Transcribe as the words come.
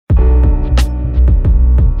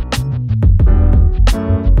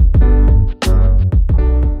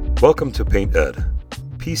Welcome to Paint Ed.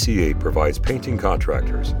 PCA provides painting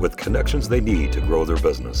contractors with connections they need to grow their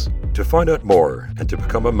business. To find out more and to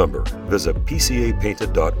become a member, visit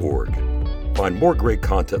pcapainted.org. Find more great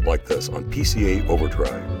content like this on PCA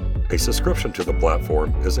Overdrive. A subscription to the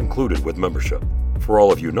platform is included with membership. For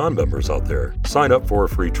all of you non-members out there, sign up for a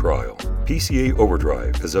free trial. PCA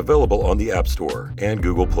Overdrive is available on the App Store and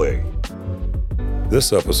Google Play.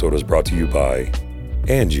 This episode is brought to you by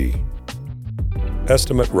Angie,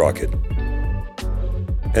 Estimate Rocket,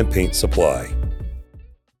 and Paint Supply.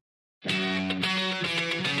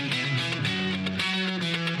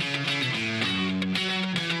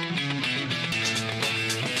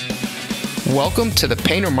 Welcome to the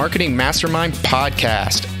Painter Marketing Mastermind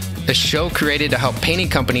podcast, a show created to help painting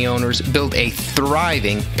company owners build a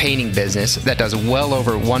thriving painting business that does well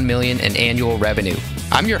over $1 million in annual revenue.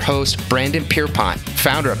 I'm your host, Brandon Pierpont,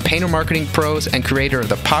 founder of Painter Marketing Pros and creator of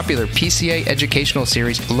the popular PCA educational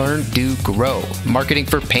series, Learn, Do, Grow, Marketing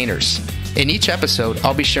for Painters. In each episode,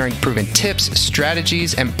 I'll be sharing proven tips,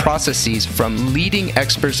 strategies, and processes from leading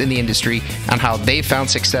experts in the industry on how they found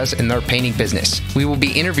success in their painting business. We will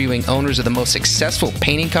be interviewing owners of the most successful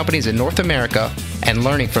painting companies in North America and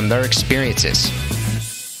learning from their experiences.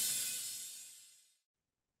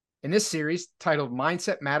 In this series, titled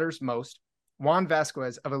Mindset Matters Most, Juan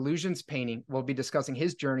Vasquez of Illusions Painting will be discussing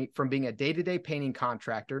his journey from being a day-to-day painting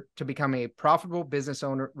contractor to becoming a profitable business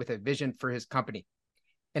owner with a vision for his company.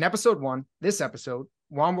 In episode 1, this episode,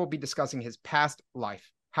 Juan will be discussing his past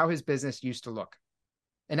life, how his business used to look.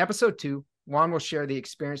 In episode 2, Juan will share the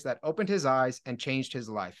experience that opened his eyes and changed his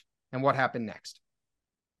life, and what happened next.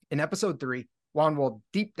 In episode 3, Juan will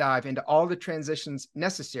deep dive into all the transitions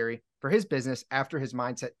necessary for his business after his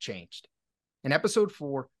mindset changed. In episode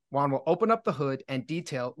 4, Juan will open up the hood and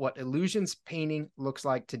detail what Illusions Painting looks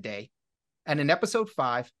like today. And in episode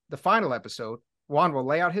 5, the final episode, Juan will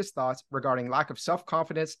lay out his thoughts regarding lack of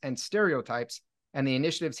self-confidence and stereotypes and the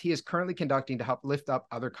initiatives he is currently conducting to help lift up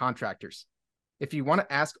other contractors. If you want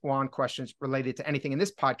to ask Juan questions related to anything in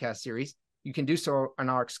this podcast series, you can do so on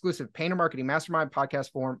our exclusive Painter Marketing Mastermind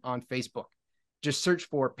podcast forum on Facebook. Just search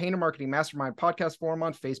for Painter Marketing Mastermind podcast forum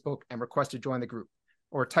on Facebook and request to join the group,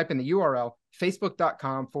 or type in the URL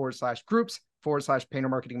facebook.com/groups/Painter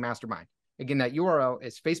Marketing Mastermind. Again, that URL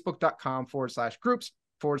is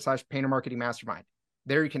facebook.com/groups/Painter Marketing Mastermind.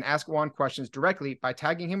 There you can ask Juan questions directly by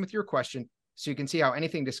tagging him with your question so you can see how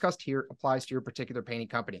anything discussed here applies to your particular painting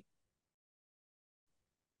company.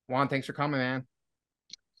 Juan, thanks for coming, man.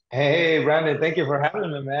 Hey, Brandon, thank you for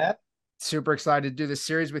having me, man. Super excited to do this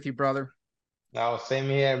series with you, brother. No, same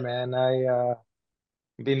here, man. I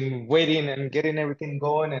been waiting and getting everything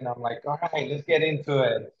going, and I'm like, all right, let's get into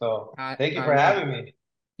it. So thank you for having me.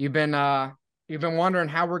 You've been wondering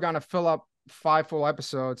how we're gonna fill up 5 full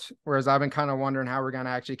episodes, whereas I've been kind of wondering how we're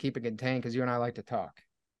gonna actually keep it contained because you and I like to talk.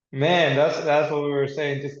 Man, that's what we were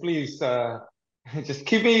saying. Just please, just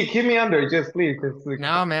keep me under. Just please. Just,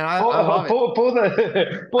 no, man, I love pull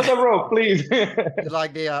the rope, please.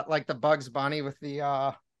 like the Bugs Bunny with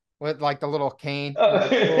the like the little cane, pull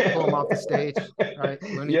him off the stage, right?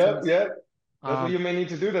 Yep. That's what you may need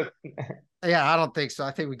to do that. Yeah, I don't think so.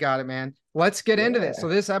 I think we got it, man. Let's get into this. So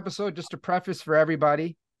this episode, just to preface for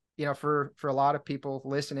everybody, for a lot of people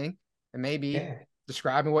listening, and maybe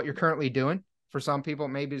describing what you're currently doing. For some people,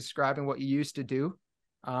 maybe describing what you used to do.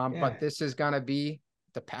 But this is going to be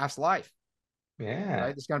the past life. Yeah.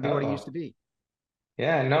 Right? It's going to be what it used to be.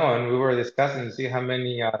 Yeah, no, and we were discussing to see how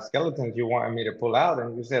many skeletons you wanted me to pull out,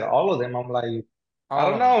 and you said all of them. I'm like, I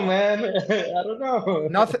don't know, man. I don't know.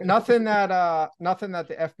 Nothing that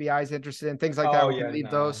the FBI is interested in, things like that. We can leave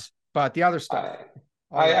those, but the other stuff.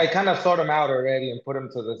 I kind of sort them out already and put them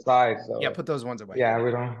to the side. So yeah, put those ones away. Yeah,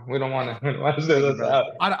 we don't want to do those out.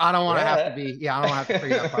 I don't want to have to be. I don't want to have to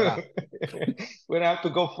figure that part out. We don't have to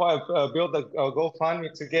go build a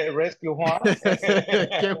GoFundMe to get rescue Juan.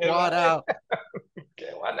 Get Juan out.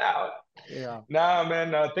 Get one out. Yeah. No,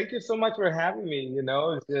 man. Thank you so much for having me.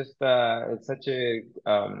 It's just it's such a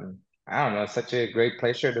such a great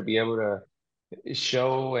pleasure to be able to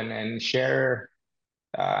show and share.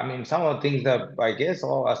 Some of the things that I guess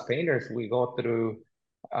all us painters we go through,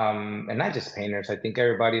 and not just painters. I think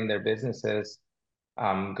everybody in their businesses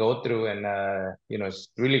go through, and it's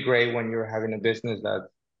really great when you're having a business that's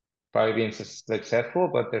probably being successful,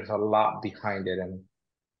 but there's a lot behind it. And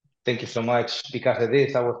thank you so much. Because of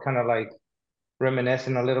this, I was kind of like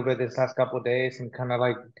reminiscing a little bit this last couple of days and kind of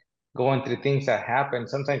like going through things that happen.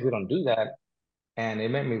 Sometimes we don't do that, and it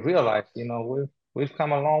made me realize, we've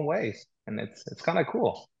come a long ways. And it's kind of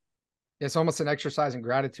cool. It's almost an exercise in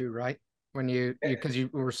gratitude, right? when you because you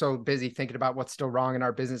were so busy thinking about what's still wrong in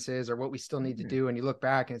our businesses or what we still need to do, and you look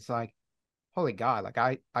back and it's like, holy God, like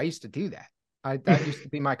I used to do that. That used to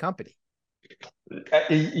be my company.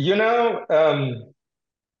 You know,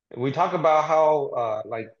 we talk about how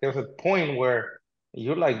like there's a point where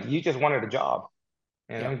you're like you just wanted a job,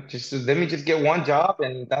 you Yep. know, just let me just get one job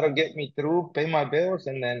and that'll get me through, pay my bills,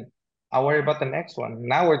 and then I'll worry about the next one.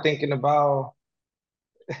 Now we're thinking about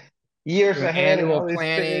years Doing ahead and annual all these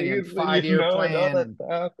planning and things, you 5 year know, and all plan that and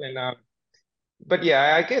stuff. And but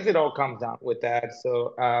yeah, I guess it all comes down with that.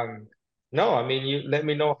 So no, I mean, you let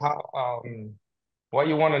me know how what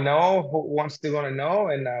you want to know, who wants to want to know,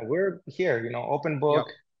 and we're here, you know, open book.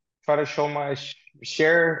 yep. Try to show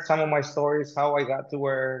share some of my stories, how I got to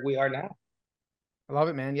where we are now. I love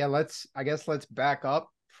it, man. Yeah, I guess let's back up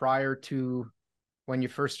prior to when you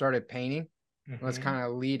first started painting. Let's Hmm. kind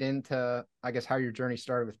of lead into, I guess, how your journey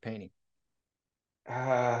started with painting.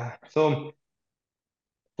 So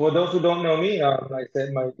for those who don't know me, like I said,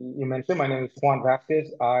 you mentioned my name is Juan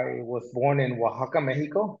Vasquez. I was born in Oaxaca,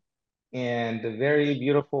 Mexico, and a very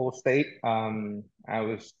beautiful state. I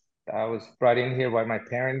was brought in here by my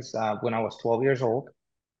parents when I was 12 years old.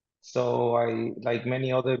 So I, like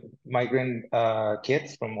many other migrant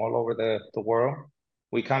kids from all over the world,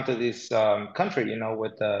 we come to this country, you know,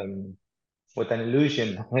 with an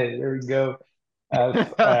illusion. There we go. An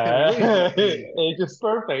illusion. It's just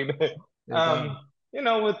perfect. There you Um, go. you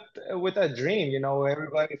know, with a dream, you know,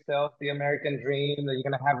 everybody sells the American dream that you're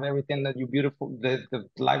gonna have everything that you beautiful, the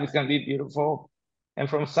life is gonna be beautiful. And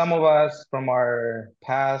from some of us, from our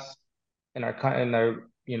past, in our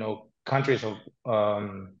countries of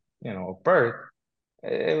birth,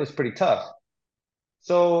 it was pretty tough.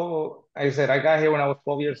 So like I said, I got here when I was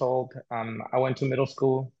 12 years old. I went to middle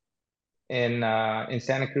school in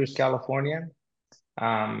Santa Cruz, California.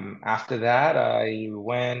 After that, I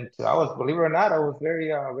was, believe it or not, I was very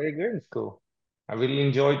good in school. I really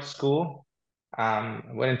enjoyed school.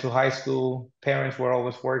 Went into high school. Parents were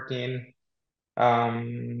always working.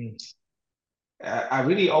 Um, I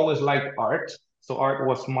really always liked art. So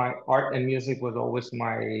art and music was always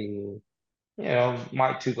my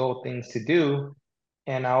to-go things to do.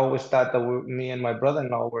 And I always thought that me and my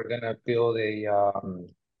brother-in-law were gonna build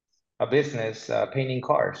a business painting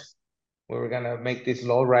cars. We were gonna make these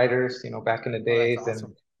lowriders, you know, back in the Oh, that's days, and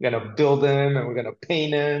awesome. we're gonna build them and we're gonna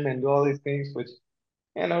paint them and do all these things, which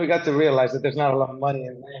we got to realize that there's not a lot of money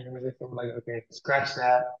in there. And we're like, okay, scratch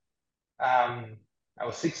that. Um, I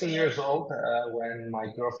was 16 years old when my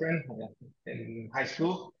girlfriend in high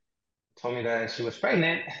school told me that she was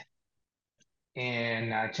pregnant,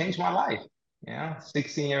 and changed my life.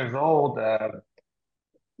 16 years old,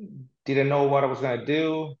 didn't know what I was gonna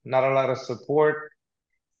do. Not a lot of support.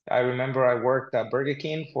 I remember I worked at Burger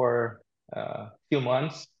King for a few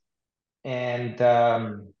months, and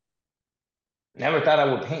never thought I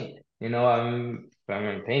would paint. I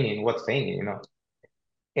mean, painting. What's painting?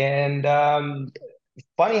 And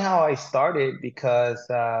funny how I started because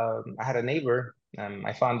I had a neighbor.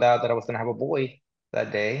 I found out that I was gonna have a boy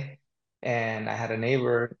that day, and I had a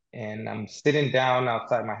neighbor, and I'm sitting down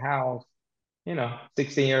outside my house.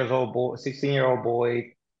 16-year-old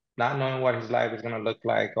boy, not knowing what his life is gonna look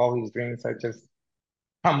like. All his dreams are just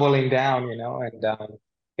tumbling down, and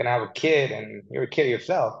gonna have a kid, and you're a kid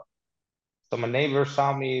yourself. So my neighbor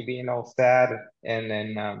saw me being all sad, and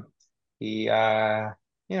then he,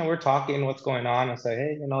 we're talking, what's going on? I say,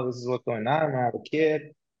 hey, this is what's going on. I have a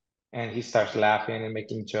kid, and he starts laughing and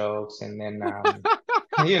making jokes, and then,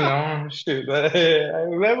 shoot, I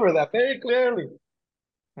remember that very clearly,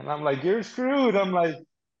 and I'm like, you're screwed. I'm like,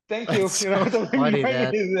 thank you, That's so don't funny, remind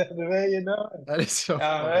man. me that That is so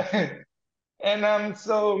uh, funny. and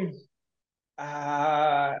so.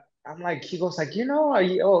 Uh, I'm like, he goes like,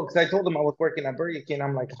 because I told him I was working at Burger King.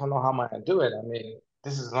 I'm like, I don't know how I'm gonna do it. I mean,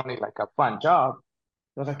 this is only like a fun job.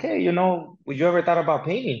 He was like, hey, would you ever thought about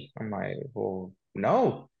painting? I'm like, well,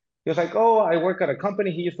 no. He was like, oh, I work at a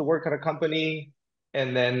company. He used to work at a company.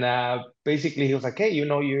 And then basically he was like, hey,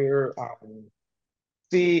 you're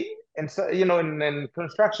see, and so, in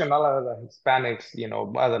construction, a lot of the Hispanics, a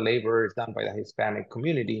lot of the labor is done by the Hispanic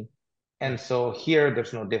community. Yeah. And so here,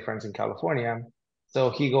 there's no difference in California. So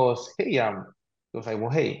he goes, hey, he was like, well,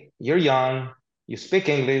 hey, you're young, you speak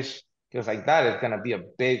English. He was like, that is gonna be a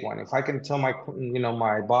big one. If I can tell my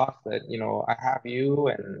boss that, I have you,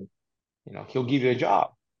 and, he'll give you a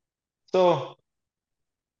job. So,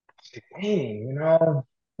 hey,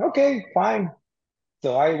 okay, fine.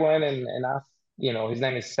 So I went and asked, his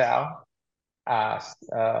name is Sal.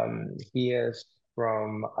 He is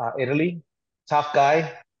from Italy, tough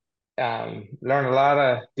guy. Learned a lot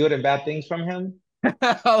of good and bad things from him.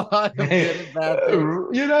 A lot of good and bad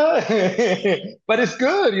things. You know, but it's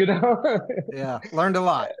good, you know. Yeah, learned a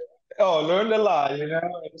lot. Oh, learned a lot, you know.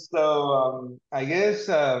 So I guess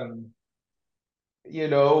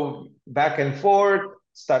back and forth,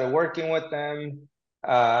 started working with them.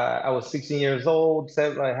 I was 16 years old,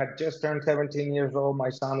 I had just turned 17 years old. My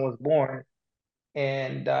son was born.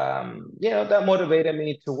 And that motivated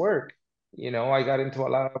me to work. I got into a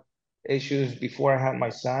lot of issues before I had my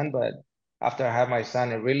son, but after I had my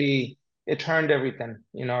son, it turned everything,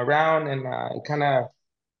 around, and it kind of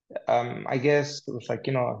I guess it was like,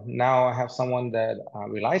 now I have someone that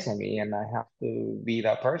relies on me, and I have to be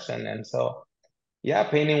that person. And so, yeah,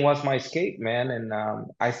 painting was my escape, man. And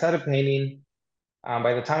I started painting.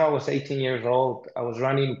 By the time I was 18 years old, I was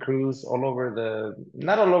running crews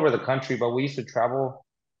not all over the country, but we used to travel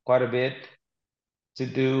quite a bit to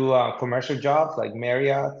do commercial jobs like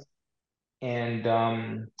Marriott. And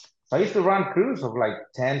so I used to run crews of like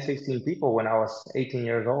 10, 15 people when I was 18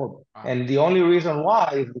 years old. Wow. And the only reason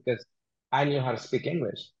why is because I knew how to speak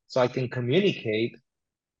English. So I can communicate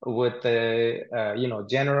with the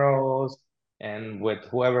generals and with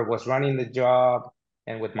whoever was running the job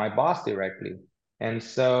and with my boss directly. And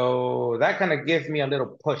so that kind of gives me a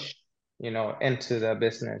little push, into the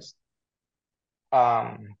business.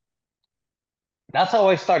 Um, that's how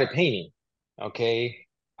I started painting. Okay.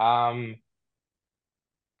 Um,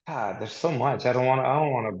 there's so much. I don't want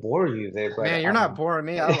to bore you there, but Man, you're not boring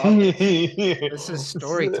me. I love this. This is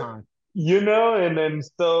story so, time. and then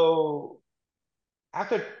so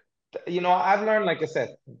after, I've learned, like I said,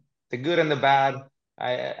 the good and the bad.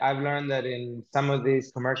 I've learned that in some of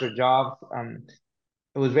these commercial jobs,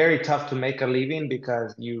 it was very tough to make a living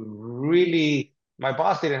because my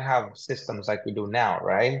boss didn't have systems like we do now,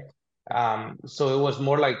 right? So it was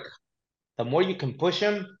more like the more you can push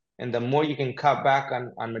them and the more you can cut back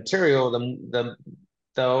on material,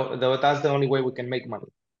 that's the only way we can make money,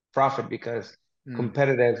 profit, because Mm.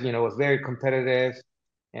 competitive, it was very competitive.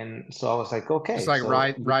 And so I was like, Just okay, like so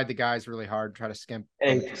ride the guys really hard, try to skimp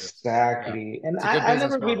on materials. Yeah. exactly. And It's a good I business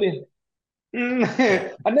never model. really,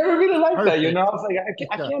 Yeah. I never really It's liked that, I perfect. was like, I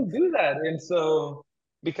Yeah. can't do that. And so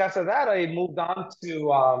because of that, I moved on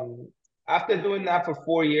to, after doing that for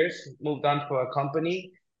 4 years, moved on to a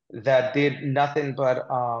company that did nothing but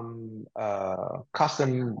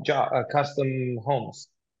custom homes.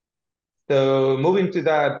 So moving to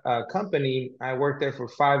that company, I worked there for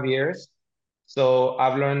 5 years. So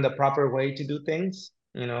I've learned the proper way to do things,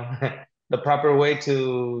 the proper way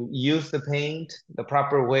to use the paint, the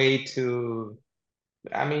proper way to,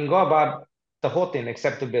 I mean, go about the whole thing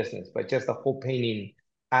except the business, but just the whole painting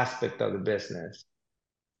aspect of the business.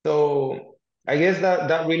 So I guess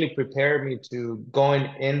that really prepared me to going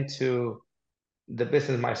into the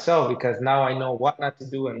business myself, because now I know what not to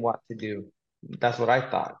do and what to do. That's what I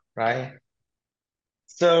thought, right?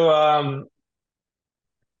 So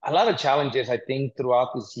a lot of challenges, I think,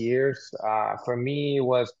 throughout these years. For me,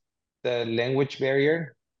 was the language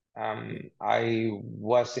barrier. I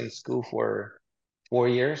was in school for 4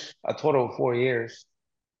 years, a total of 4 years.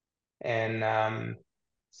 And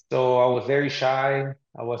so I was very shy.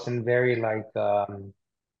 I wasn't very like,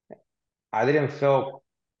 I didn't feel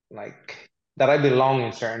like that I belong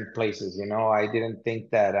in certain places, I didn't think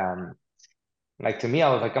that, like, to me,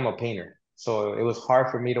 I was like, I'm a painter. So it was hard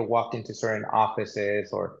for me to walk into certain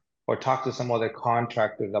offices or talk to some other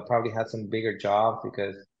contractors that probably had some bigger jobs,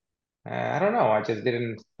 because I don't know, I just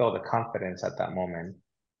didn't feel the confidence at that moment.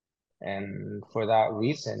 And for that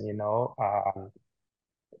reason,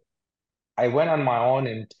 I went on my own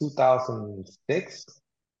in 2006.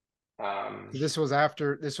 Um,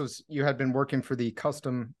 So this was you had been working for the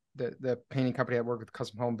painting company that worked with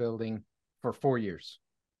custom home building for 4 years.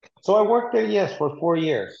 so I worked there, yes, for 4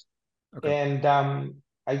 years. Okay. And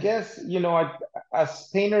I guess, as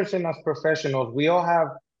painters and as professionals, we all have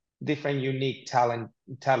different unique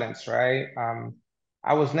talents, right?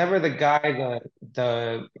 I was never the guy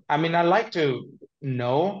I mean, I like to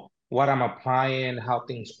know what I'm applying, how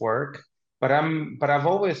things work, but I've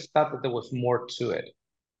always thought that there was more to it.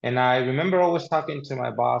 And I remember always talking to my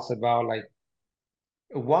boss about, like,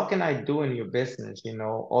 what can I do in your business,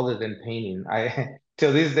 other than painting?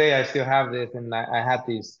 Till this day I still have this, and I had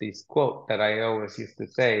this quote that I always used to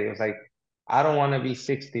say. It was like, I don't want to be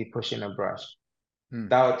 60 pushing a brush. Hmm.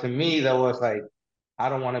 That, to me, that was like, I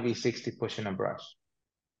don't want to be 60 pushing a brush.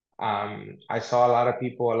 I saw a lot of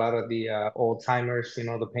people, a lot of the old timers,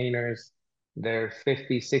 the painters, they're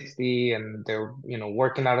 50, 60, and they're,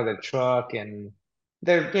 working out of the truck, and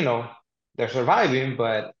they're, they're surviving,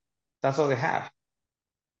 but that's all they have.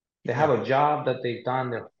 They have Yeah. a job that they've done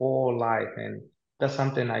their whole life, and that's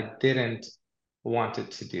something I didn't.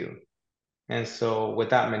 wanted to do. And so with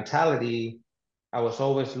that mentality, I was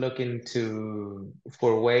always looking to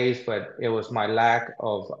for ways, but it was my lack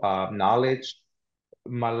of knowledge,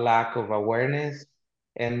 my lack of awareness.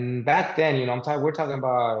 And back then, we're talking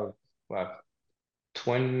about what,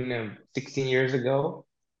 20, 16 years ago,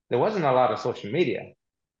 there wasn't a lot of social media.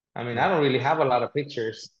 I mean, I Right. don't really have a lot of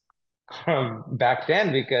pictures back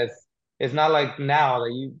then because it's not like now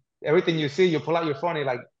that everything you see, you pull out your phone, you're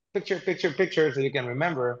like picture, so you can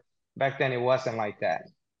remember. Back then, it wasn't like that.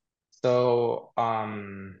 So,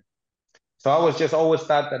 so I was just always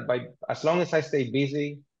thought that by as long as I stay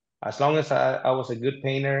busy, as long as I was a good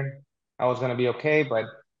painter, I was gonna be okay. But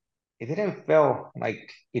it didn't feel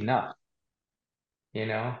like enough, you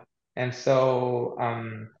know? And so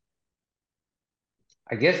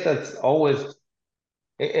I guess that's always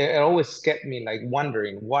it always kept me like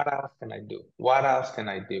wondering, what else can I do? What else can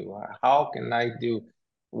I do? How can I do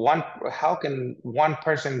one how can one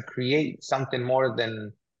person create something more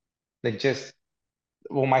than just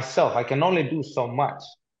well myself? I can only do so much.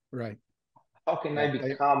 Right. How can I Yeah.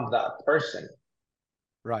 become that person?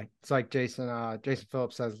 Right. It's like Jason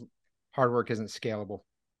Phillips says, hard work isn't scalable.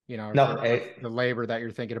 No, For the labor that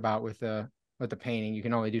you're thinking about with the painting, you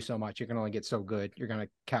can only do so much. You can only get so good. You're gonna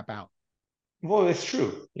cap out. well, it's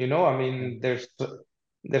true. I Yeah. mean, there's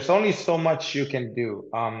only so much you can do.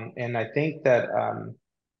 And I think that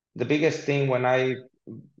the biggest thing what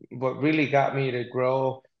really got me to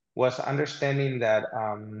grow was understanding that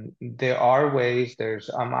there are ways.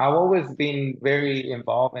 I've always been very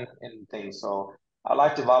involved in things. So I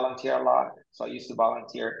like to volunteer a lot. So I used to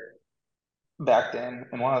volunteer back then.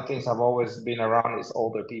 And one of the things I've always been around is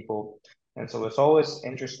older people. And so it's always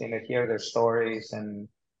interesting to hear their stories and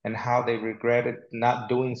how they regretted not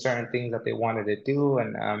doing certain things that they wanted to do.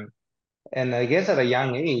 And I guess at a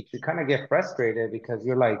young age, you kind of get frustrated because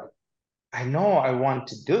you're like, I know I want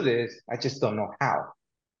to do this, I just don't know how.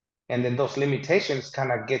 And then those limitations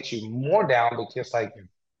kind of get you more down because like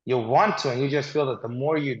you want to, and you just feel that the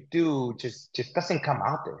more you do, just doesn't come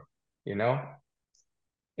out there, you know?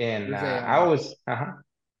 And There's a I was,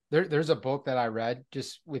 there's a book that I read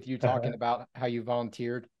just with you talking uh-huh, about how you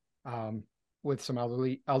volunteered um, with some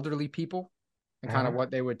elderly people and kind of uh-huh,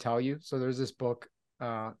 what they would tell you. So there's this book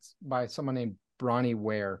by someone named Bronnie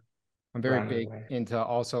Ware. I'm very running big away. into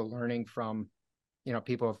also learning from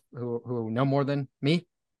people who know more than me,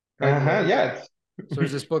 right? Uh-huh, Where yeah. so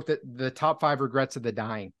there's this book that the top 5 regrets of the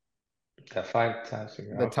dying, The 5 times.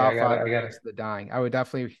 the Okay, top five I got it. regrets of the dying. I would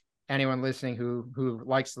definitely anyone listening who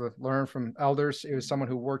likes to learn from elders. It was someone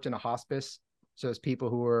who worked in a hospice, so it's people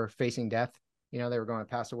who were facing death. They were going to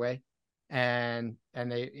pass away, and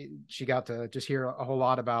she got to just hear a whole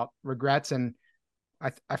lot about regrets, and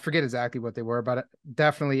I forget exactly what they were, but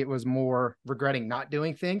definitely it was more regretting not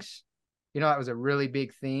doing things. That was a really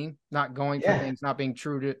big theme. Not going for Yeah. things, not being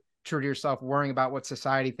true to yourself, worrying about what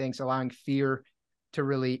society thinks, allowing fear to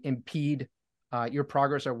really impede your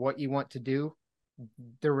progress or what you want to do.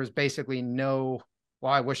 There was basically no,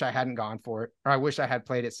 well, I wish I hadn't gone for it, or I wish I had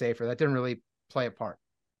played it safer. That didn't really play a part.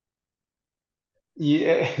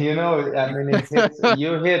 Yeah, I mean,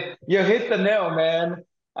 you hit the nail, man.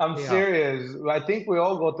 I'm Yeah. serious. I think we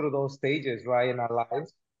all go through those stages, right, in our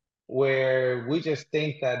lives where we just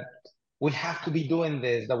think that we have to be doing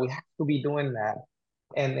this, that we have to be doing that.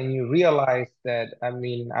 And then you realize that, I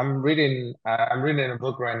mean, I'm reading a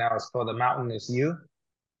book right now. It's called The Mountain Is You.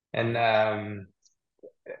 And Uh-huh.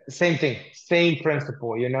 same thing, same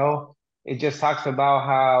principle, It just talks about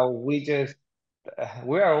how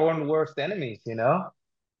we're our own worst enemies.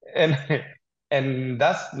 And and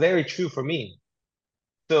that's very true for me.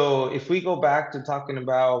 So if we go back to talking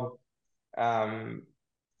about um,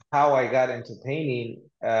 how I got into painting,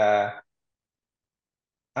 I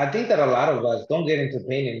think that a lot of us don't get into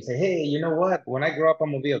painting and say, hey, you know what? When I grow up,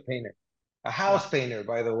 I'm gonna be a painter, a Right. house painter,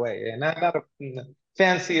 by the way, and not a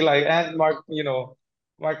fancy like Aunt Mark,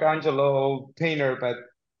 Michelangelo painter, but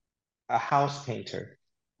a house painter.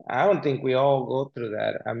 I don't think we all go through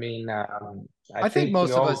that. I mean, I I think think we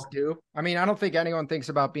most of us all, do. I mean, I don't think anyone thinks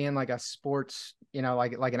about being like a sports,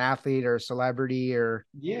 like an athlete or a celebrity or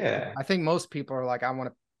yeah, I think most people are like, I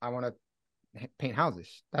want to paint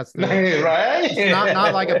houses. That's it's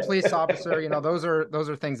not like a right? police officer. Those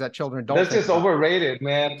are things that children don't That's think just about. overrated,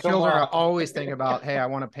 man. Come Children are on. always thinking about, hey, I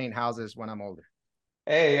want to paint houses when I'm older.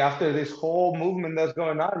 Hey, after this whole movement that's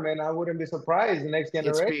going on, man, I wouldn't be surprised the next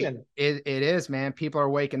generation, It is, man. People are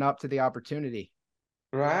waking up to the opportunity.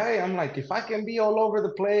 right? I'm like, if I can be all over the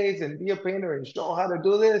place and be a painter and show how to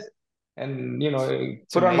do this, and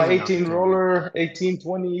It's put on my amazing opportunity. 18,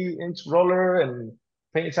 20 inch roller and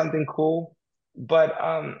paint something cool. But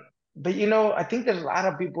but I think there's a lot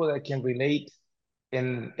of people that can relate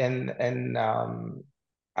in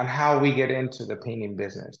on how we get into the painting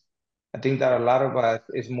business. I think that a lot of us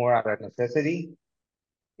is more out of necessity,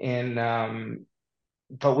 and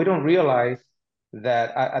but we don't realize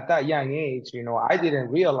that at that young age, I didn't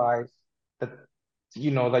realize that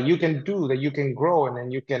that you can do that, you can grow, and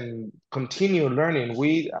then you can continue learning.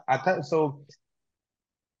 We at that so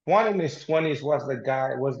Juan in his 20s was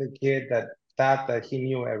the kid that thought that he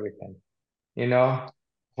knew everything. You know,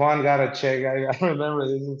 Juan got a check. I remember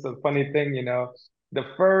this is a funny thing, The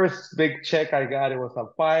first big check I got, it was a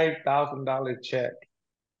 $5,000 check.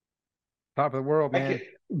 Top of the world, I can, man.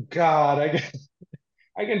 God,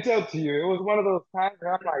 I can tell to you, it was one of those times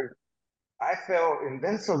where I'm like, I felt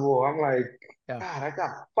invincible. I'm like, Yeah. God, I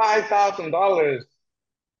got $5,000.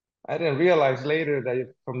 I didn't realize later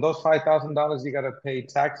that from those $5,000, you gotta pay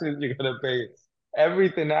taxes, you gotta pay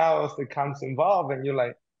everything else that comes involved, and you're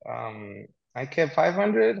like, I kept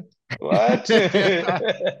 500. What?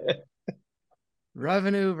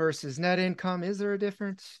 Revenue versus net income. Is there a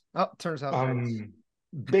difference? Oh, turns out there is.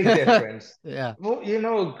 Big difference. Yeah, Well,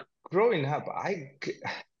 growing up, I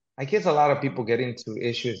guess a lot of people get into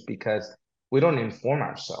issues because we don't inform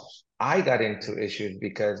ourselves. I got into issues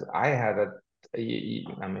because I had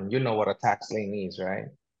I mean, you know what a tax lien is, right?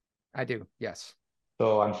 I do. Yes.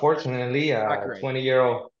 So unfortunately, Not great.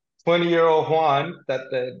 20-year-old Juan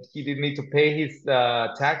that he didn't need to pay his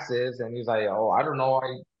taxes, and he's like, oh, I don't know,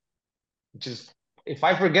 I just if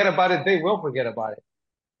I forget about it, they will forget about it.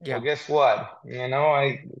 Well, Yeah. guess what?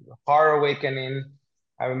 I hard awakening.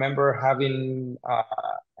 I remember having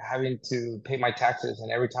to pay my taxes,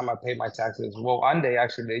 and every time I paid my taxes, well, one day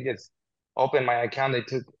actually they just opened my account. They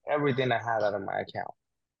took everything I had out of my account.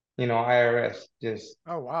 IRS just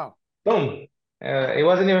Oh, wow. boom. It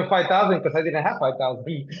wasn't even 5,000 because I didn't have 5,000.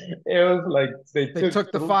 It was like they They took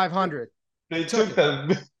took the 500. They they took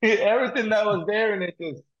took it. everything that was there, and it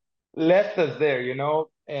just left us there.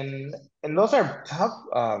 And those are tough.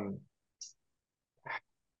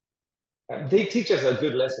 They teach us a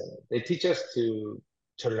good lesson. They teach us to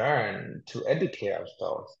learn, to educate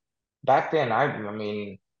ourselves. Back then, I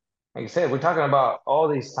mean, like I said, we're talking about all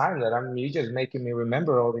these times that you just making me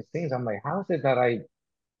remember all these things. I'm like, how is it that I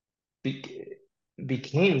be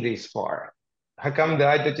became this far? How come Yeah.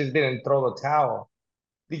 that I just didn't throw the towel?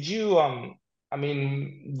 Did you I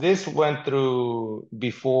mean, this went through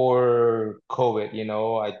before COVID,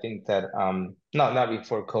 I think that not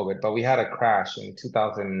before COVID, but we had a crash in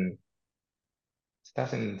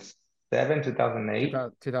 2007, 2008.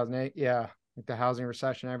 2008. Yeah. Like the housing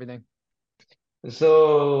recession, everything.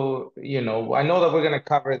 So, I know that we're gonna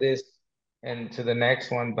cover this into the next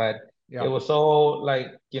one, but it Yeah. was so like,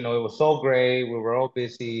 it was so great. We were all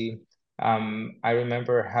busy. I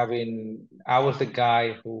remember I was the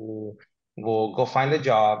guy who will go find a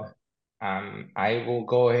job. I will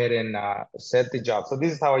go ahead and set the job. So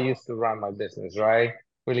this is how I used to run my business, right?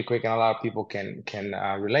 Really quick, and a lot of people can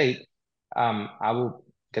relate. I will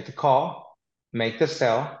get the call, make the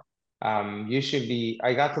sale.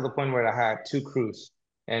 I got to the point where I had two crews,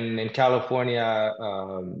 and in California,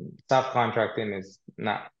 subcontracting is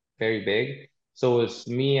not very big. So it's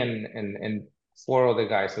me and four other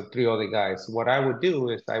guys, so three other guys. What I would do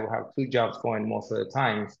is I would have two jobs going most of the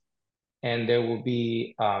times, and they will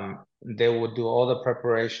do all the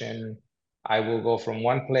preparation. I will go from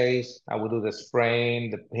one place, I will do the spraying,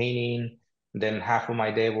 the painting, then half of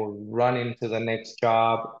my day will run into the next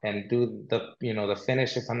job and do the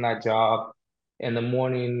finishes on that job. In the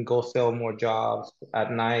morning, go sell more jobs.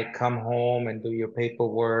 At night, come home and do your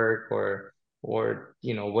paperwork or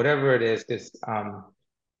whatever it is. Because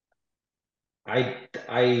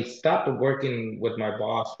I stopped working with my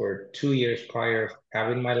boss for 2 years prior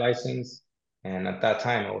having my license. And at that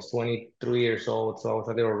time, I was 23 years old. So I was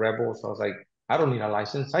a little rebel. So I was like, I don't need a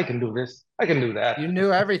license. I can do this. I can do that. You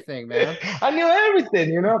knew everything, man. I knew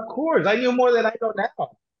everything, of course. I knew more than I know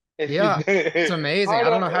now. If you Yeah. It's amazing. hard I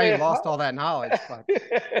don't up, know how you hard. lost all that knowledge, but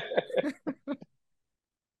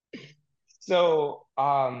So,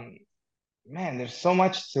 man, there's so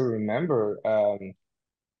much to remember.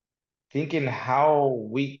 Thinking how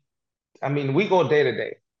I mean, we go day to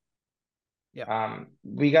day. yeah.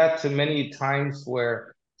 We got to many times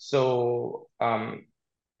where,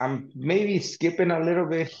 I'm maybe skipping a little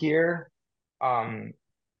bit here, but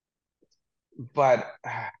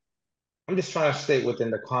I'm just trying to stay within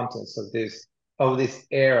the contents of this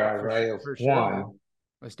era, right, of For sure, man. one.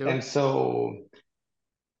 Let's do And it. so,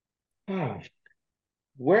 hmm,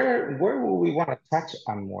 where will we want to touch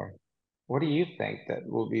on more? What do you think that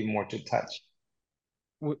will be more to touch?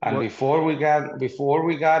 And What? before we got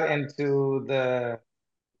into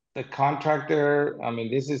the contractor, I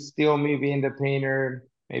mean, this is still me being the painter,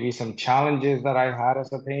 maybe some challenges that I had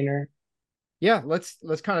as a painter. Yeah, let's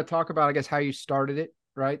kind of talk about, I guess, how you started it,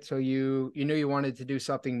 right? So you knew you wanted to do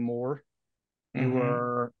something more.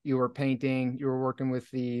 Hmm. You were painting, you were working with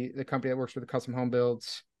the company that works with the custom home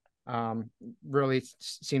builds. Really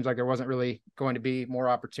seems like there wasn't really going to be more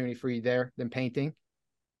opportunity for you there than painting.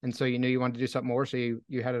 And so you knew you wanted to do something more. So you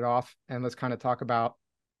headed off, and let's kind of talk about,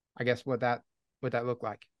 I guess, what that looked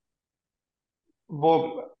like.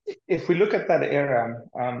 Well, if we look at that era,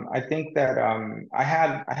 I think that I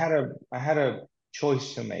had a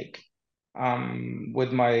choice to make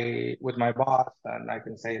with my boss, and I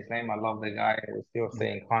can say his name. I love the guy. I still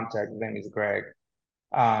stay in contact. His name is Greg.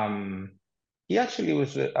 Um, he actually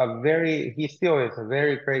was he still is a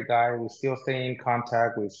very great guy. We still stay in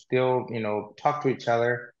contact. We still, talk to each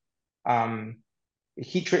other. Um,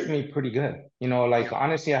 he treated me pretty good. Like Yeah,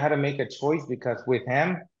 honestly, I had to make a choice because with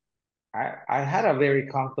him, I had a very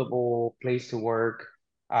comfortable place to work,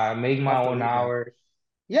 make my tough to own leave that. hours.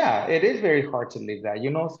 Yeah, it is very hard to leave that,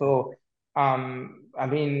 So, I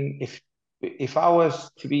mean, if I was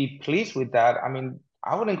to be pleased with that, I mean,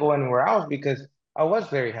 I wouldn't go anywhere else because I was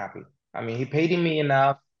very happy. I mean, he paid me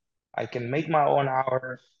enough. I can make my own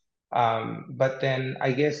hours. But then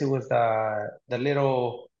I guess it was the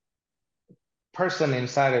little person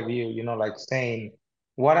inside of you, like saying,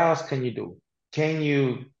 what else can you do? Can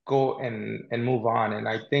you go and move on? And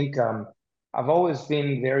I think I've always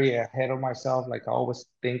been very ahead of myself. Like I always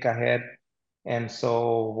think ahead. And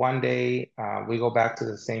so one day we go back to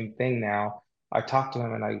the same thing now. I talked to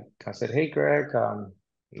him and I said, hey, Greg,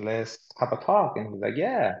 let's have a talk. And he's like,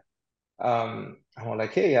 yeah. I'm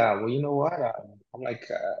like, hey, well, you know what? I'm like,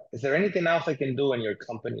 is there anything else I can do in your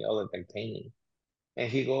company other than painting? And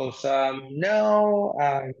he goes, no,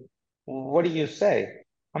 what do you say?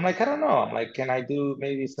 I'm like, I don't know. I'm like, can I do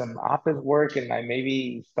maybe some office work and I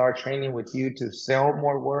maybe start training with you to sell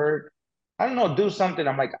more work? I don't know, do something.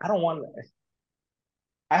 I'm like, I don't want,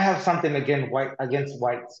 I have something against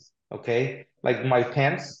whites, okay? Like my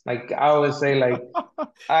pants, like I always say, like,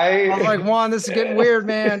 I was like, I, Juan, this is getting weird,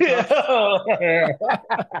 man. oops,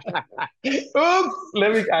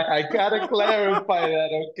 I gotta clarify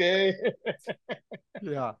that, okay?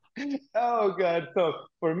 Yeah, Oh God. So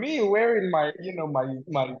for me, wearing my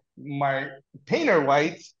painter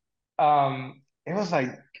whites, it was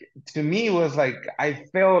like to me it was like I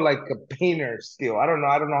felt like a painter still. I don't know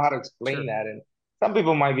how to explain sure, that. And some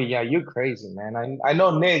people might be, yeah, you crazy, man. I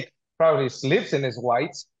know Nick probably sleeps in his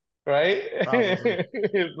whites, right? probably.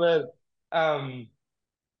 But um,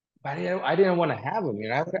 but I didn't want to have him,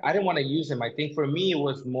 I didn't want to use him. I think for me it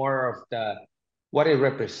was more of the what it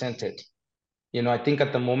represented. I think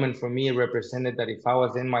at the moment for me, it represented that if I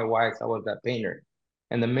was in my whites, I was that painter.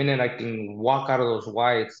 And the minute I can walk out of those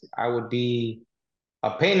whites, I would be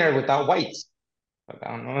a painter without whites. Like, I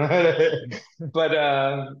don't know. But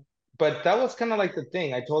but that was kind of like the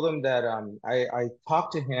thing. I told him that I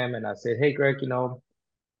talked to him and I said, hey Greg,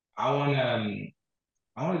 I wanna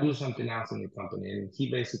I want to do something else in the company. And he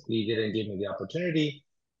basically didn't give me the opportunity.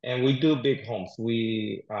 And we do big homes.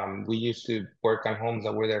 We used to work on homes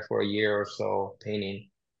that were there for a year or so painting.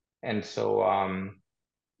 And so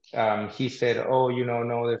he said, oh,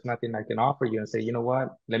 no, there's nothing I can offer you. And say, you know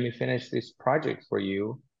what? Let me finish this project for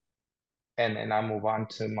you. And I move on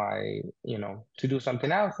to to do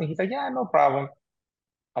something else. And he's like, yeah, no problem.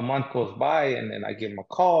 A month goes by and then I give him a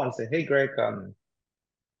call and say, hey, Greg,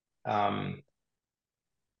 um,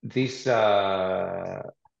 this,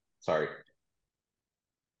 sorry.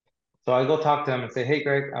 So I go talk to him and say, hey,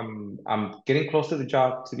 Greg, I'm getting close to the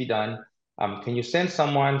job to be done. Can you send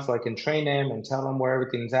someone so I can train him and tell him where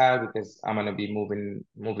everything's at because I'm gonna be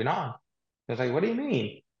moving on. He's like, what do you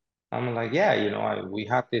mean? I'm like, yeah, we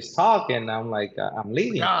had this talk and I'm like, I'm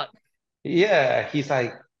leaving. Forgot. Yeah, he's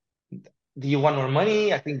like, do you want more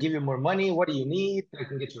money? I can give you more money. What do you need? I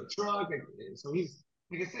can get you a truck. So he's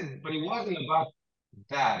like I said, but it wasn't about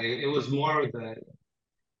that. It was more of the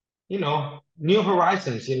new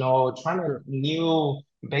horizons, trying to Sure. new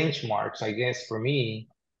benchmarks, I guess, for me.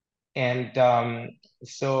 And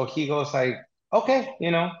so he goes like, okay,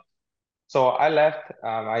 So I left.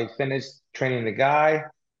 I finished training the guy.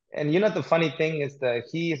 And the funny thing is that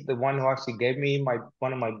he is the one who actually gave me my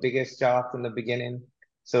one of my biggest jobs in the beginning.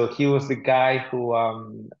 So he was the guy who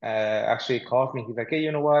actually called me. He's like, hey,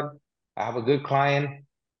 you know what? I have a good client.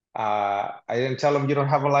 I didn't tell him you don't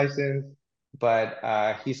have a license, but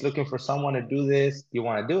he's looking for someone to do this. You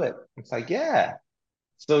want to do it? It's like, yeah.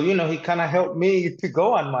 So, he kind of helped me to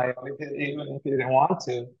go on my own, even if he didn't want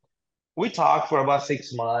to. We talked for about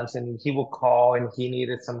 6 months and he will call and he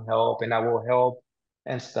needed some help and I will help.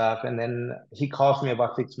 and stuff. And then he calls me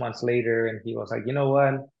about 6 months later and he was like, you know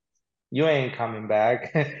what? You ain't coming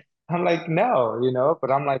back. I'm like, no,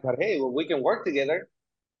 but I'm like, but hey, well, we can work together.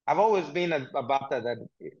 I've always been about that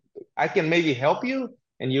I can maybe help you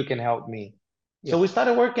and you can help me. So Yeah. we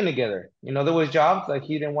started working together. There was jobs that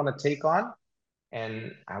he didn't want to take on,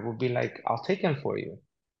 and I would be like, I'll take them for you.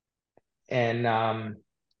 And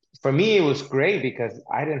for me, it was great because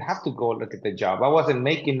I didn't have to go look at the job. I wasn't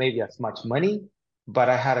making maybe as much money, but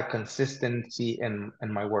I had a consistency in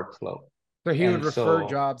my workflow. So he would And refer so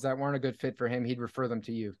jobs that weren't a good fit for him. He'd refer them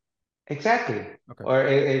to you. exactly. Okay. Or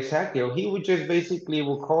exactly. Or he would just basically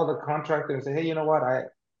will call the contractor and say, hey, you know what?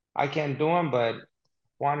 I can't do them, but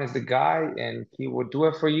Juan is the guy and he would do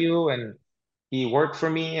it for you. And he worked for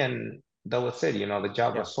me and that was it. The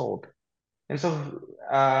job Yeah. was sold. And so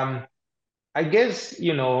I guess,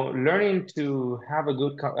 learning to have a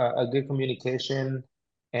good communication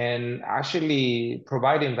and actually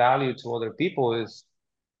providing value to other people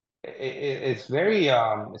it's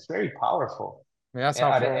very powerful. I mean, that's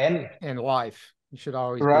At the helpful end, in life. You should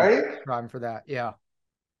always be right? striving for that. Yeah.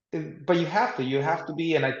 But you have to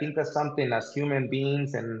be, and I think that's something as human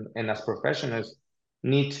beings and as professionals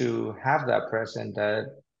need to have that present that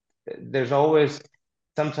there's always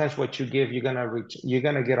sometimes what you give, you're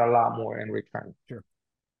gonna get a lot more in return. Sure.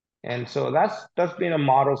 And so that's been a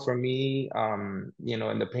model for me,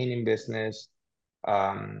 in the painting business.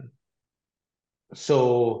 Um,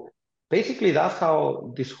 so basically that's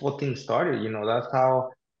how this whole thing started, that's how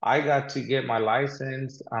I got to get my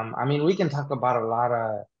license. I mean, we can talk about a lot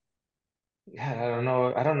of, yeah,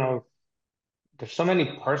 I don't know. There's so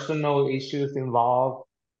many personal issues involved,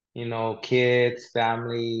 kids,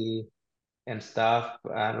 family, and stuff.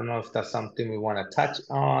 I don't know if that's something we want to touch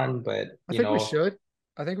on, but I think we should.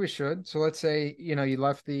 I think we should. So let's say, you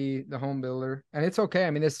left the home builder and it's okay.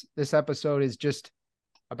 I mean, this episode is just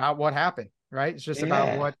about what happened, right? It's just about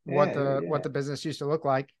yeah, what yeah, yeah, the yeah. business used to look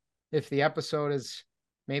like. If the episode is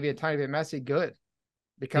maybe a tiny bit messy, good,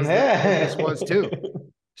 because the business Yeah. was too.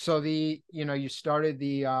 So you started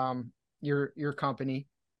your company,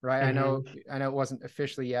 right? I know hmm I know it wasn't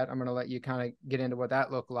officially yet. I'm gonna let you kind of get into what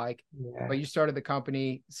that looked like. But Yeah. you started the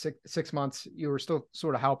company 6 months, you were still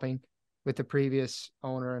sort of helping with the previous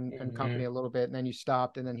owner and company hmm a little bit, and then you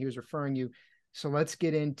stopped, and then he was referring you. So let's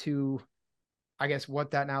get into, I guess,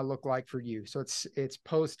 what that now looked like for you. So it's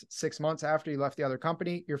post 6 months after you left the other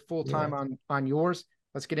company, you're full time Yeah. on yours.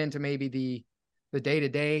 Let's get into maybe the day to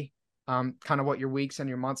day, kind of what your weeks and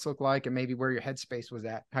your months look like, and maybe where your headspace was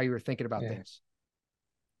at, how you were thinking about Yeah. things.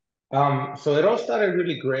 So it all started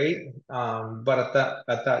really great. But at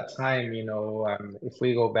that time, if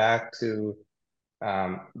we go back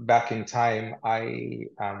in time, I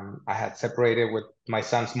had separated with my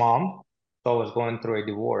son's mom, so I was going through a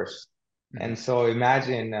divorce. Mhm. And so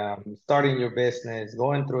imagine starting your business,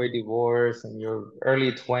 going through a divorce in your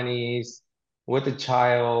early 20s with a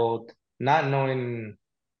child, not knowing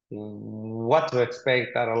what to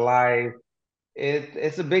expect out of life.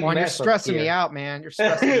 It's a big Juan, you're mess up stressing me here. out, man. You're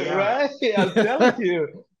stressing me out. Right? I'm telling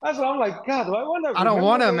you. That's what I'm like, God, do I want to I don't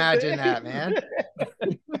want remember to those imagine that, days? man.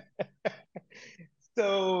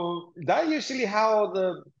 So that's usually how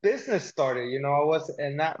the business started. I was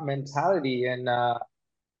in that mentality. And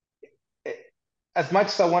it- as much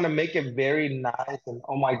as I want to make it very nice and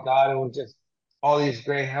oh my God, it was just all these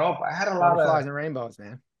great help. I had a lot of, Butterflies and rainbows,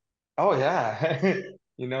 man. oh yeah. I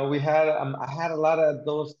had a lot of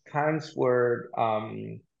those times where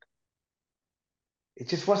it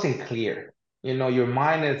just wasn't clear. Your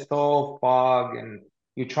mind is so fogged and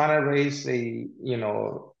you're trying to raise a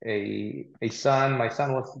son. My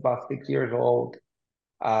son was about 6 years old.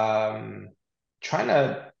 Um, Trying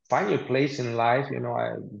to find your place in life.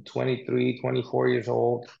 I'm 23, 24 years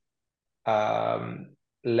old. Um,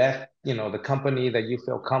 Left, the company that you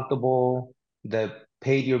feel comfortable, that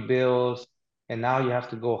paid your bills, and now you have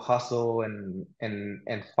to go hustle and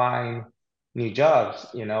find new jobs.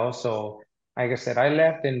 So like I said, I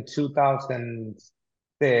left in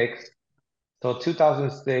 2006. So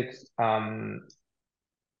 2006, I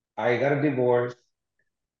got a divorce.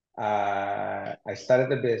 I started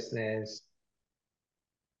the business.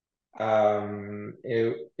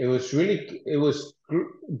 It was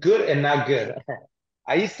good and not good.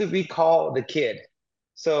 I used to be called the kid.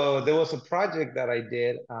 So there was a project that I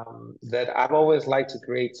did that I've always liked to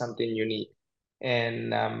create something unique.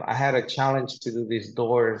 And I had a challenge to do these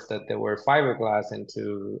doors that they were fiberglass and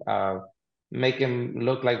to make them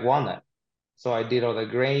look like walnut. So I did all the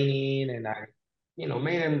graining and I,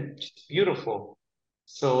 made them beautiful.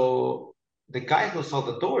 So the guy who saw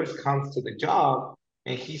the doors comes to the job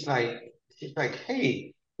and he's like,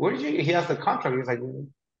 hey, where did you, he has the contract. He's like,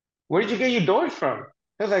 where did you get your doors from?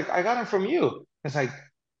 He's like, I got them from you. It's like,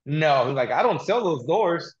 no, he's like, I don't sell those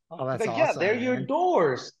doors. Oh, He's that's like, yeah, they're awesome, your man.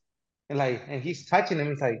 doors. And like, and he's touching them.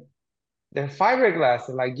 He's like, they're fiberglass.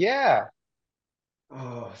 And like, yeah.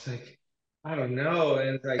 Oh, it's like, I don't know.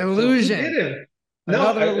 And it's like, so who did Illusion. it?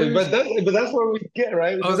 No, Another illusion. but that's where we get,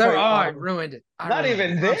 right? Oh, is That's that? Oh, like, I ruined it. I not ruined it.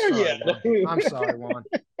 even I'm there sorry, yet. Juan. I'm sorry, Juan.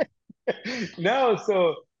 No,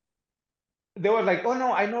 so they were like, oh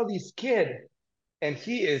no, I know this kid and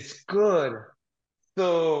he is good.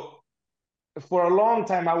 So for a long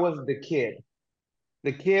time, I was the kid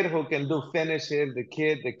who can do finishes, the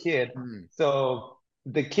kid. Hmm. So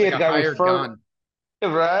the Like kid a got hired referred,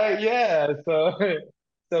 gun. right? Yeah. So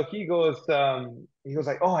so he goes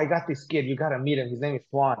like, oh, I got this kid. You gotta meet him. His name is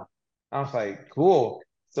Juan. I was like, cool.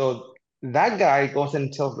 So that guy goes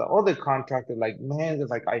and tells the other contractor, like, man, it's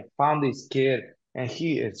like I found this kid and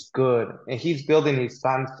he is good. And he's building his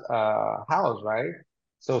son's house, right?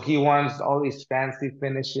 So he wants all these fancy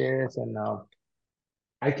finishes and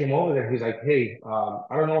I came over there. He's like, hey,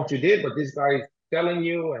 I don't know what you did, but this guy is telling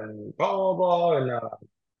you and blah, blah, blah. And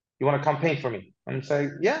you want to come paint for me? And it's like,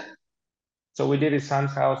 yeah. So we did his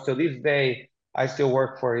son's house. To this day, I still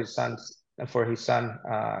work for his son.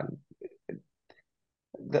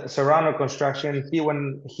 The Serrano Construction,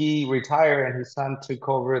 when he retired and his son took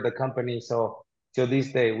over the company. So till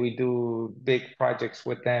this day, we do big projects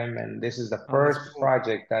with them. And this is the Oh, that's first cool.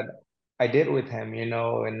 project that I did with him,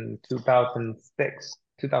 in 2006,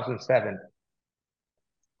 2007.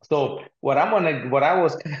 So what I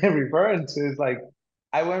was kind of referring to is like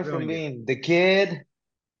I went from Ruined it. being the kid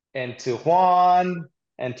and to Juan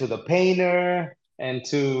and to the painter and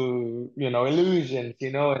to illusions,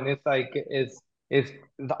 and it's like it's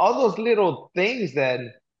all those little things that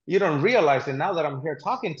you don't realize. And now that I'm here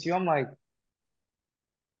talking to you, I'm like,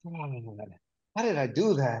 "God, how did I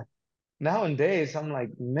do that?" Nowadays, I'm like,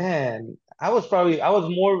 man, I was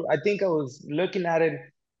more, I think I was looking at it,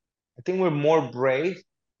 I think we're more brave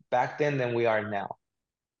back then than we are now.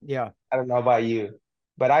 Yeah. I don't know about you,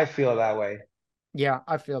 but I feel that way. Yeah,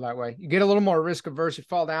 I feel that way. You get a little more risk averse. You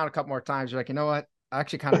fall down a couple more times. You're like, you know what?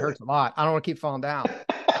 Actually kind of hurts a lot. I don't want to keep falling down.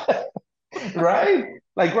 Right?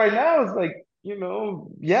 Like right now, it's like,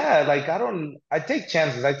 yeah, like I take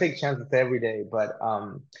chances every day, but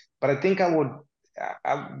I think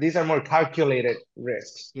these are more calculated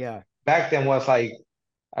risks. Yeah. Back then was like,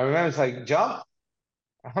 I remember it's like jump.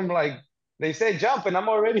 I'm like, they say jump and I'm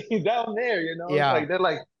already down there, It's Yeah. like, they're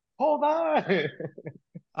like, hold on.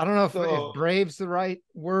 I don't know if So, brave's the right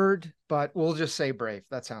word, but we'll just say brave.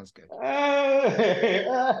 That sounds good.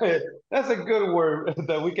 that's a good word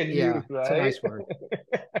that we can Yeah. use, It's a right? nice word.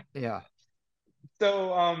 Yeah.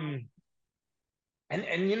 So, and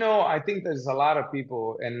I think there's a lot of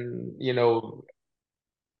people, and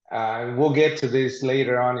we'll get to this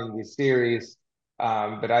later on in this series.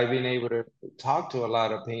 But I've been able to talk to a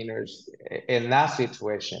lot of painters in that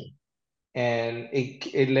situation, and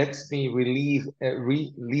it lets me relieve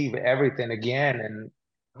everything again. And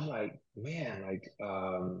I'm like, man,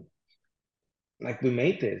 like we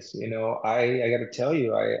made this. I got to tell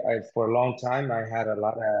you, I for a long time I had a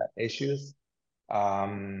lot of issues.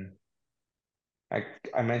 Um, like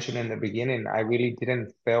I mentioned in the beginning, I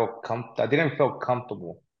didn't feel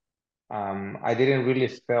comfortable. I didn't really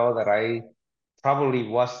feel that I probably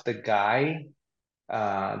was the guy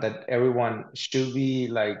that everyone should be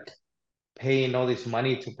like paying all this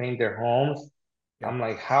money to paint their homes. Yeah. I'm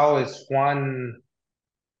like, how is Juan,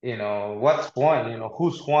 what's Juan,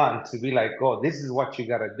 who's Juan to be like, oh, this is what you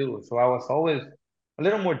gotta do. So I was always a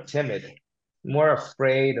little more timid, more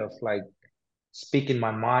afraid of like speaking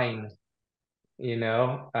my mind, you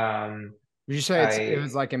know. Would you say it I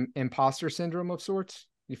was like an imposter syndrome of sorts?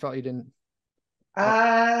 You felt you didn't. Oh,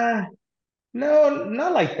 uh no,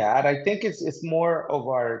 not like that. I think it's more of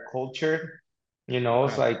our culture, It's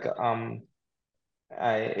okay. like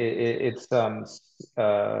it's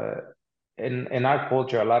uh in our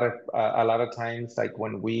culture a lot of times like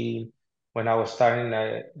when I was starting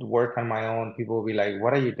to work on my own, people will be like,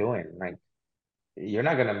 "What are you doing? Like you're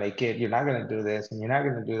not gonna make it. You're not gonna do this, and you're not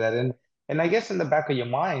gonna do that." And I guess in the back of your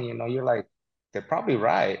mind, you're like, "They're probably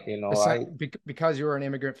right." Because you were an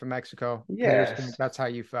immigrant from Mexico, painters think Yes, that's how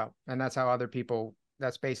you felt, and that's how other people.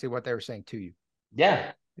 That's basically what they were saying to you.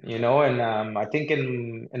 yeah, and I think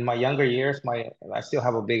in my younger years, I still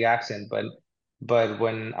have a big accent, but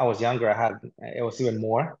when I was younger, it was even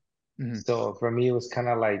more. Hmm. So for me, it was kind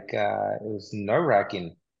of like it was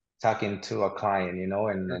nerve-wracking talking to a client,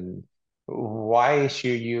 and why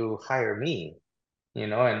should you hire me?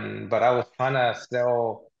 But I was trying to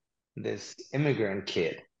sell this immigrant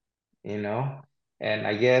kid, you know, And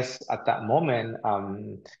I guess at that moment,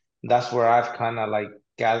 that's where I've kind of like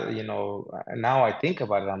gathered, now I think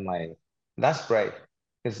about it, I'm like, that's brave.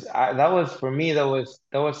 Because that was for me, that was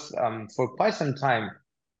for quite some time,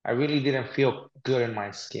 I really didn't feel good in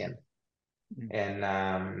my skin.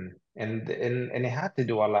 Mm. And it had to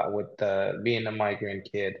do a lot with being a migrant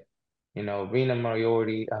kid, being a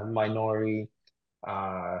minority,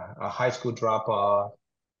 a high school dropout,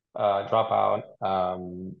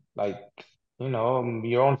 like,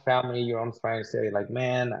 your own family, your own friends say like,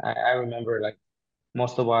 man, I remember like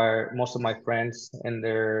most of my friends in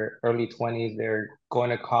their early 20s, they're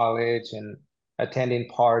going to college and attending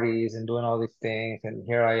parties and doing all these things. And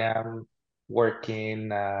here I am working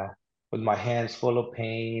with my hands full of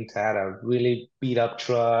paint. I had a really beat up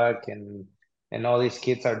truck, and all these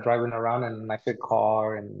kids are driving around in a nicer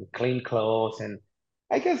car and clean clothes. And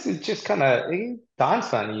I guess it just kind of it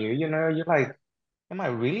dawns on you, you're like, am I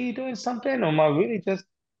really doing something, or am I really just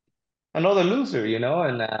another loser,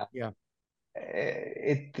 And Yeah,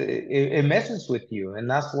 it messes with you, and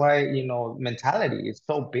that's why mentality is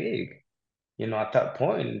so big. At that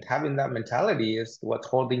point, having that mentality is what's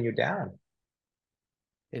holding you down.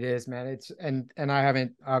 it is, man. It's and I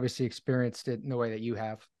haven't obviously experienced it in the way that you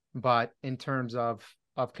have, but in terms of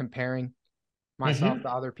comparing myself to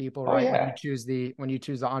Hmm. other people, Oh right? yeah. When you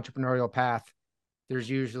choose the entrepreneurial path, there's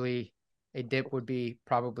usually a dip would be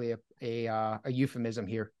probably a euphemism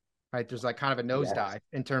here, right? There's like kind of a Yes. nosedive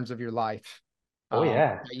in terms of your life Oh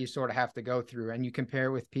yeah. that you sort of have to go through, and you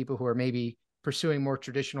compare with people who are maybe pursuing more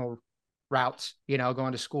traditional routes,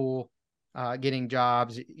 going to school, getting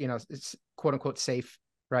jobs, it's quote unquote safe,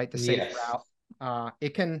 right? The safe Yes. route.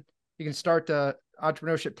 It can you can start to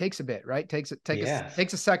entrepreneurship takes a bit, right? Yes.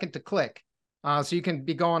 Takes a second to click. So you can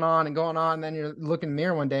be going on and going on, and then you're looking in the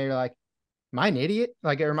mirror one day, you're like, am I an idiot?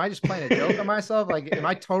 Like, or am I just playing a joke on myself? Like, am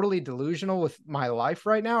I totally delusional with my life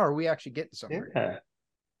right now? Or are we actually getting somewhere Yeah.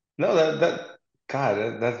 No,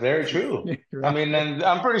 God, that's very true. here? I Right. mean, and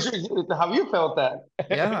I'm pretty sure have you felt that?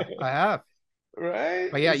 Yeah, I have.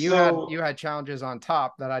 Right? But yeah, So, you had challenges on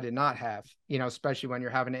top that I did not have, especially when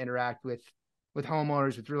you're having to interact with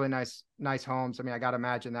homeowners with really nice homes. I mean, I got to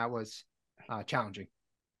imagine that was challenging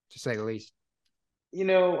to say the least.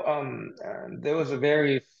 there was a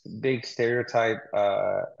very big stereotype,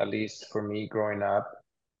 at least for me growing up.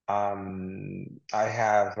 I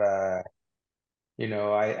have, I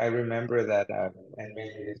remember that, and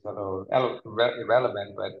maybe it's a little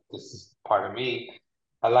irrelevant, but this is part of me.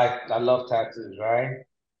 I love tattoos, right?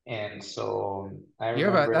 And so I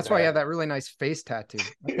remember That's why you that, have that really nice face tattoo.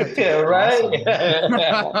 That tattoo is yeah, awesome, right?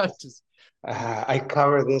 man. Just, I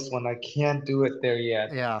cover this one. I can't do it there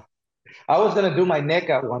yet. yeah. I was gonna do my neck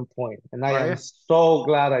at one point, and I Were am you? so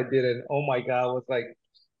glad I didn't. Oh my God, I was like,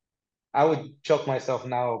 I would choke myself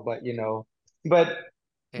now, but but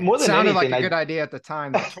Yeah, more it than sounded like anything, a good idea at the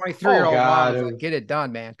time. The 23-year oh old Juan God, was like, "Get it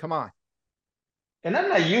done, man. Come on." and I'm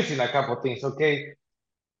not using a couple things, okay?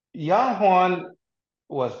 Young Juan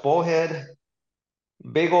was bullhead,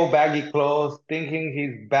 big old baggy clothes, thinking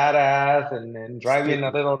he's badass, and driving a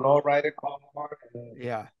Stupid. little lowrider car, and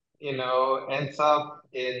Yeah. ends up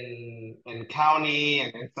in county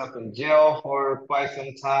and ends up in jail for quite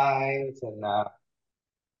some time, and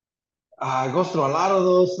goes through a lot of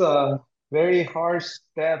those very harsh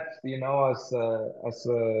steps, as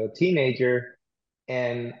a teenager.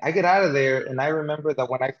 And I get out of there, and I remember that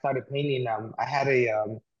when I started painting, I had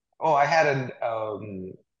an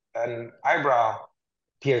eyebrow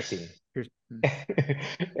piercing, Here's,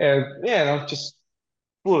 and just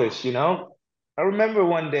foolish, I remember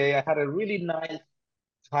one day I had a really nice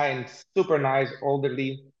client, super nice,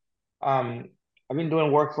 elderly. Um, I've been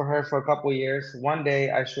doing work for her for a couple years. One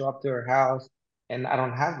day I show up to her house and I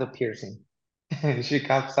don't have the piercing. And she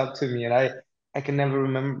comes up to me, and I can never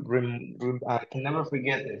I can never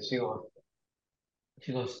forget this. She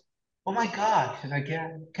goes, "Oh my God." She's like,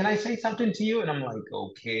 "Yeah, can I say something to you?" And I'm like,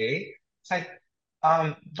 "Okay." It's like,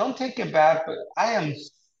 don't take it bad, but I am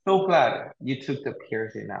so glad you took the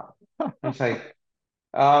piercing out. I was like,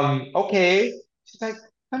 okay. She's like,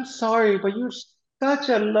 I'm sorry, but you're such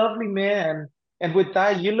a lovely man. And with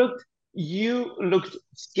that, you looked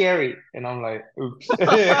scary. And I'm like, oops.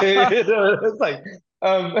 It's like,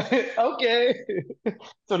 okay.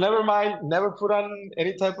 So never mind, never put on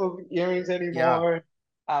any type of earrings yeah. anymore.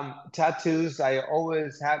 Tattoos, I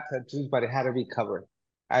always had tattoos, but it had to be covered.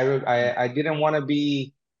 I didn't want to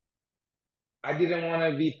be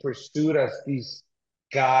pursued as these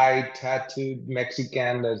guy tattooed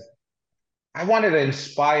Mexican that's I wanted to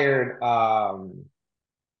inspire, God,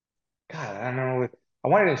 I don't know. I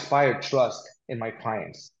wanted to inspire trust in my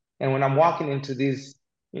clients. And when I'm Yeah. walking into these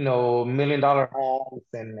 $1 million homes,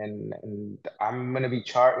 and I'm gonna be in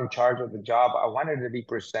charge of the job. I wanted to be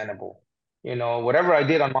presentable. Whatever I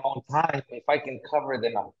did on my own time, if I can cover,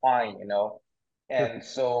 then I'm fine. Sure. And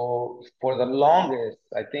so for the longest,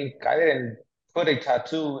 I think I didn't put a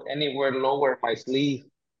tattoo anywhere lower my sleeve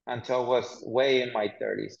until I was way in my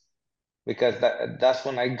 30s, because that's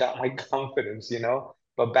when I got my confidence.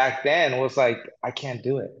 But back then it was like I can't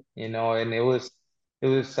do it, and it was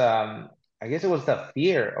I guess it was the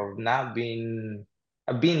fear of not being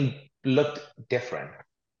looked different.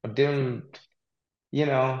 I Sure. didn't, you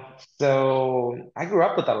know, so I grew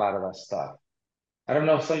up with a lot of that stuff. I don't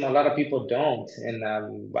know if a lot of people don't, and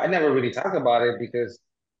I never really talk about it because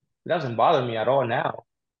it doesn't bother me at all now.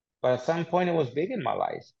 But at some point, it was big in my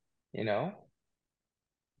life, you know?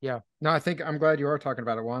 Yeah. No, I think I'm glad you are talking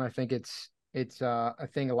about it, Juan. I think it's a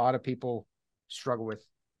thing a lot of people struggle with,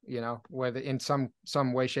 whether in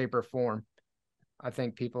some way, shape, or form. I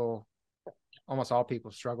think people, almost all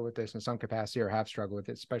people, struggle with this in some capacity or have struggled with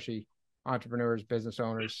it, especially entrepreneurs, business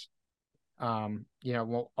owners.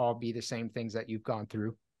 Won't all be the same things that you've gone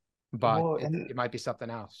through, but Well, it might be something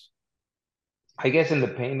else. I guess in the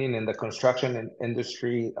painting and the construction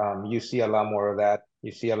industry, you see a lot more of that.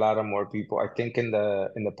 You see a lot of more people. I think in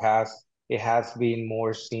the past, it has been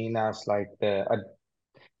more seen as like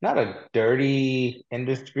not a dirty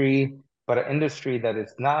industry, but an industry that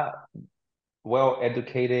is not well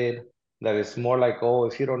educated. That is more like, oh,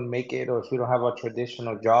 if you don't make it or if you don't have a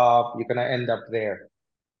traditional job, you're gonna end up there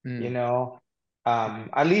you Mm, know.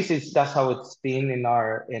 At least that's how it's seen in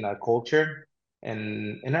our culture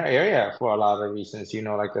and in our area for a lot of reasons.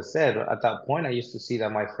 Like I said, at that point, I used to see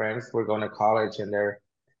that my friends were going to college and they're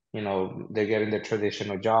getting their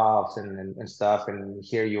traditional jobs and stuff, and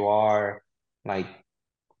here you are, like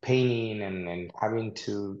painting and having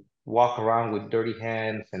to walk around with dirty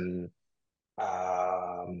hands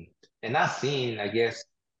um and not seeing, I guess,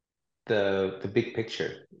 the big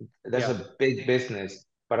picture. That's yeah, a big business,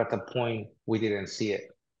 but at the point we didn't see it,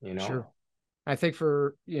 you sure. know? I think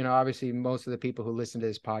for, obviously most of the people who listen to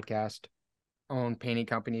this podcast own painting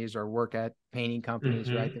companies or work at painting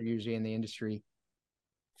companies, right? Hmm. They're usually in the industry.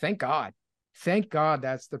 Thank God. Thank God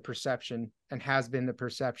that's the perception and has been the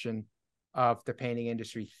perception of the painting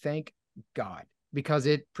industry. Thank God, because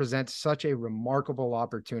it presents such a remarkable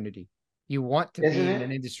opportunity. You want to Isn't be in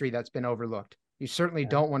an it? industry that's been overlooked. You certainly Yeah.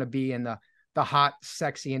 don't want to be in the hot,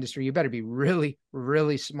 sexy industry. You better be really,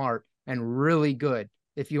 really smart and really good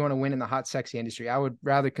if you want to win in the hot, sexy industry. I would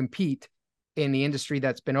rather compete in the industry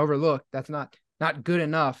that's been overlooked. That's not good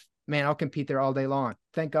enough. Man, I'll compete there all day long.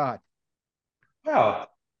 Thank God. Well,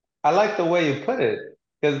 I like the way you put it,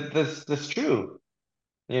 because this true.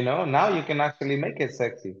 Now you can actually make it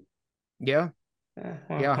sexy. Yeah. Yeah,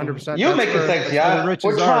 Yeah, well, 100%. you make it sexy. That's where the riches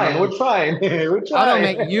We're are, trying. man. We're trying. We're I don't trying.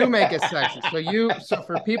 make you make it sexy. So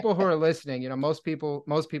for people who are listening, most people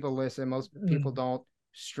listen, most people don't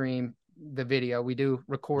stream the video. We do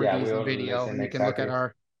record Yeah, we these in all video listen and you can look at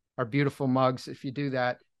exactly. our beautiful mugs if you do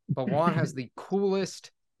that. But Juan has the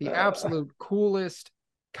Uh, absolute coolest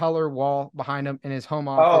color wall behind him in his home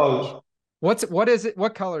office. oh What is it?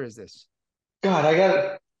 What color is this? God,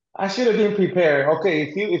 I should have been prepared. Okay,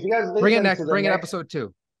 if you guys listen to the Bring it next. episode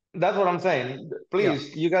 2. That's what I'm saying. Yeah,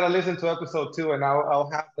 Please, you gotta listen to episode 2, and I'll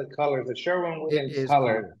have the colors, the it Sherwin-Williams is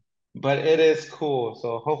color, cool. but it is cool.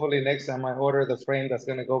 So hopefully next time I order the frame that's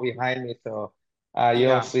gonna go behind me, so you'll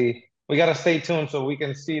Yeah. see. We gotta stay tuned so we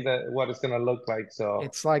can see what it's gonna look like. So that'd be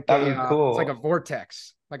It's like a cool.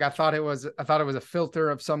 vortex. Like I thought it was a filter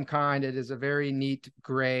of some kind. It is a very neat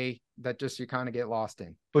gray that just you kind of get lost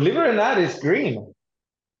in. Believe it or not, it's green.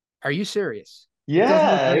 Are you serious? It doesn't look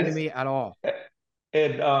Yeah, green to me at all.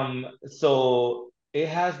 so it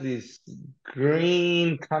has this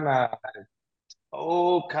green kind of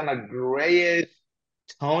grayish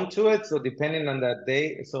tone to it. So depending on that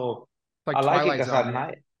day, so It's like I like it Twilight because Zone, at man.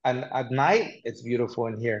 night and at night it's beautiful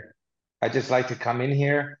in here. I just like to come in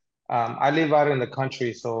here. I live out in the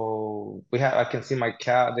country, so I can see my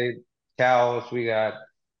cows. We got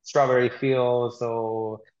strawberry fields,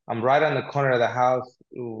 so I'm right on the corner of the house.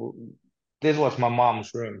 This was my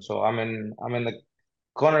mom's room, so I'm in the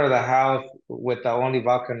corner of the house with the only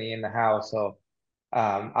balcony in the house. So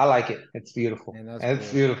I like it. It's beautiful. Man, that's It's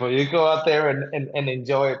cool. beautiful. You go out there and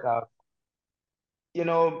enjoy it. You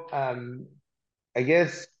know, um, I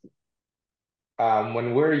guess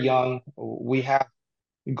when we're young, we have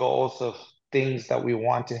goals of things that we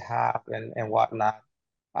want to have and whatnot.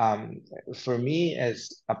 Um, for me, as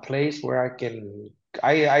a place where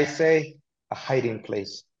I say a hiding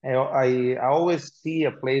place. I always see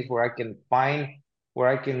a place where I can find, where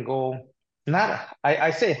I can go. Not,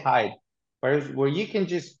 I say hide. where you can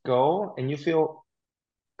just go and you feel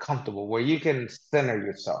comfortable, where you can center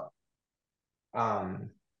yourself. Um,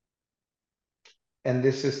 and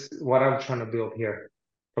this is what I'm trying to build here.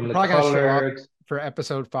 From You're the probably gonna show up colors. for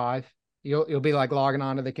episode 5. You'll be like logging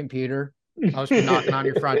onto the computer. I'll just be knocking on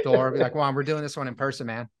your front door. Be like, "Juan, we're doing this one in person,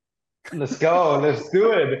 man." Let's go. Let's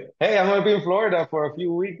do it. Hey, I'm gonna be in Florida for a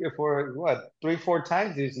few weeks, for what, 3, 4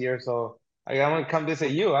 times this year. So I'm gonna come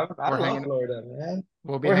visit you. I We're love hanging. Florida, man.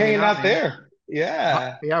 We'll be We're hanging hanging out, out man. there.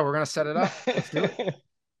 Yeah. Yeah, we're gonna set it up. Let's do it.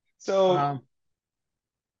 So Um,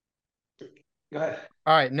 go ahead.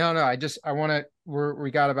 all right. No, no. I want to.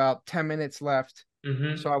 We got about 10 minutes left,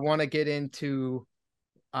 Hmm. so I want to get into,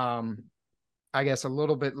 um, I guess a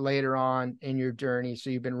little bit later on in your journey. So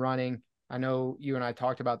you've been running. I know you and I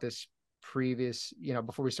talked about this before we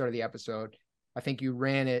started the episode. I think you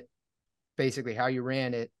ran it, basically how you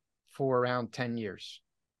ran it, for around 10 years,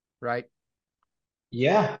 right?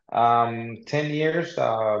 Yeah. 10 years.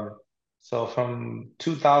 So from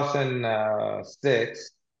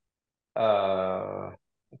 2006 uh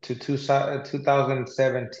to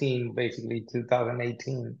 2017, basically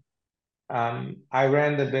 2018. I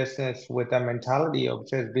ran the business with a mentality of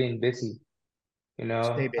just being busy,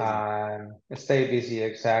 Stay busy. stay busy, Yeah.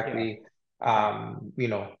 exactly.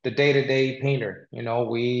 Okay. The day-to-day painter,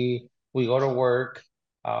 we go to work,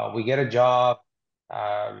 we get a job.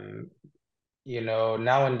 Um,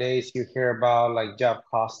 Nowadays you hear about like job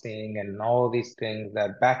costing and all these things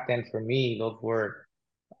that back then for me, those were,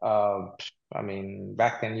 uh, I mean,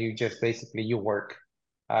 back then you just basically you work.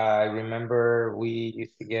 I remember we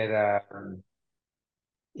used to get,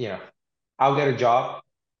 you know, I'll get a job.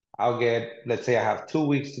 Let's say I have 2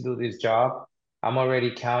 weeks to do this job. I'm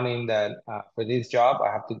already counting that for this job,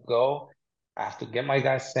 I have to get my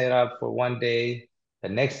guys set up for one day. The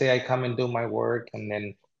next day I come and do my work. And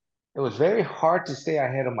then it was very hard to stay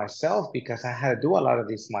ahead of myself because I had to do a lot of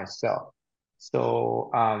this myself. So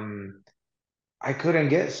I couldn't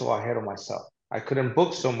get so ahead of myself. I couldn't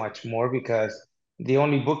book so much more because the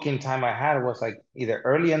only booking time I had was like either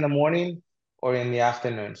early in the morning or in the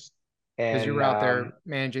afternoons. Because you And were out there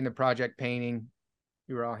managing the project, painting.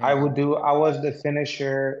 You were all I hands on would deck. do, I was the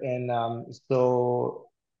finisher. And um,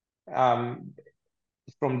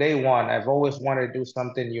 from day one, I've always wanted to do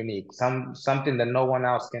something unique, something that no one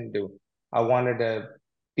else can do. I wanted to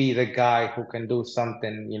be the guy who can do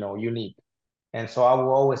something, unique. And so I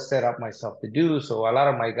will always set up myself to do. So a lot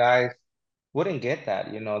of my guys wouldn't get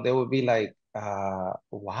that. They would be like,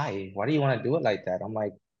 why? Why do you want to do it like that? I'm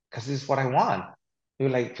like, because this is what I want. They're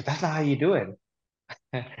like, but that's not how you do it.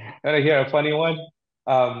 Want to hear a funny one?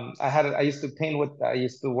 I used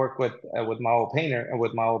to work with my old painter and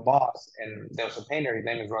with my old boss, and there was a painter. His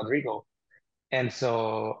name is Rodrigo, and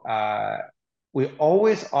so we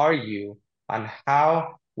always argue on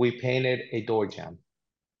how we painted a door jamb.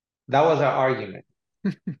 That was our argument.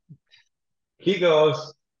 He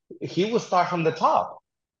goes, he would start from the top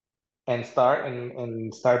and start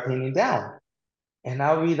painting down, and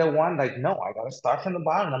I'll be the one like, no, I gotta start from the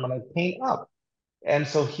bottom. I'm gonna paint up. And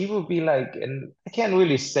so he would be like, and I can't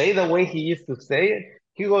really say the way he used to say it.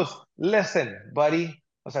 He goes, listen, buddy. I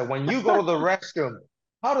was like, when you go to the restroom,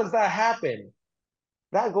 how does that happen?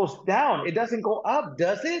 That goes down. It doesn't go up,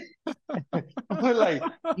 does it? I'm like,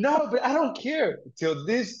 no, but I don't care. Till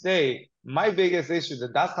this day, my biggest issue is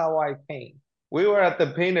that's how I paint. We were at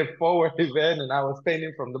the Paint It Forward event and I was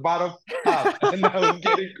painting from the bottom up and I was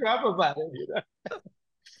getting crap about it.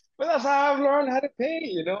 But that's how I've learned how to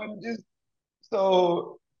paint. And just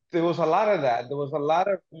so there was a lot of that. There was a lot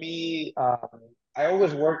of me. I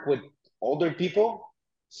always work with older people.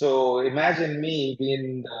 So imagine me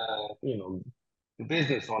being the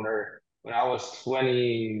business owner when I was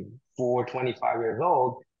 24, 25 years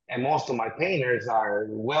old. And most of my painters are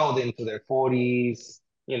well into their 40s,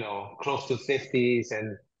 close to 50s.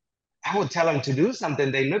 And I would tell them to do something.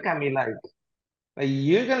 They look at me like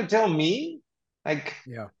you're going to tell me? Like,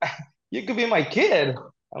 Yeah. you could be my kid.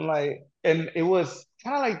 I'm like, and it was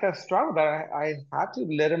kind of like that struggle that I had to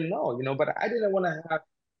let him know, but I didn't want to have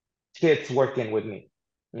kids working with me.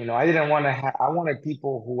 I didn't want to have, I wanted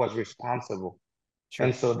people who was responsible. Sure.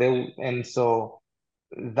 And so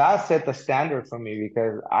that set the standard for me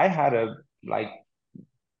because I had to like,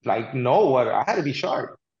 know what I had to be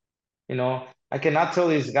sharp. I cannot tell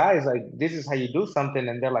these guys like, this is how you do something.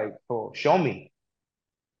 And they're like, oh, show me,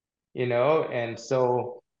 and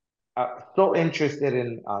so interested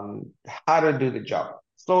in how to do the job.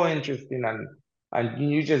 So interested in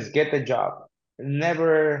and you just get the job.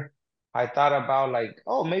 Never I thought about like,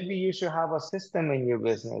 oh, maybe you should have a system in your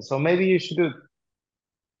business. So maybe you should do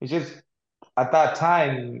it's just at that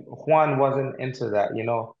time Juan wasn't into that.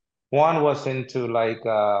 One was into like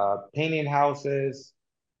painting houses,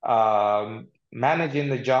 managing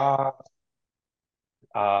the job,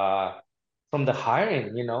 uh, from the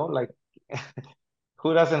hiring, like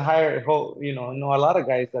who doesn't hire, who, know a lot of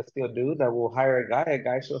guys that still do that will hire a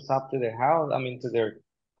guy shows up to their house, I mean to their,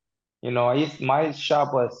 my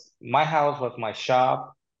house was my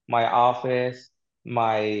shop, my office,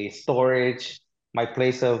 my storage, my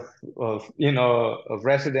place of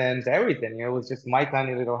residence, everything. It was just my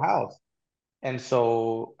tiny little house. And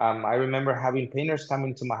so I remember having painters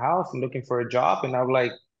coming to my house and looking for a job, and I'm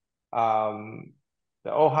like, um,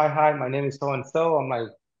 oh, hi, my name is so and so. I'm like,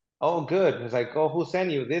 oh, good. It's like, oh, who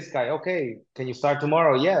sent you? This guy. Okay, can you start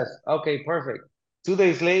tomorrow? Yes. Okay, perfect. 2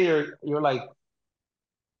 days later, you're like,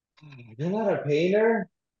 you're not a painter.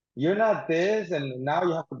 You're not this, and now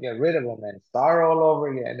you have to get rid of them and start all over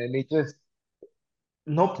again. And it just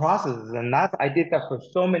no processes, and that I did that for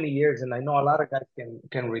so many years, and I know a lot of guys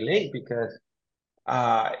can relate because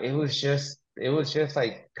it was just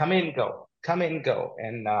like come in, go,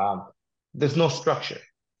 and there's no structure.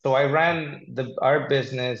 So I ran our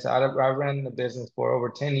business. I ran the business for over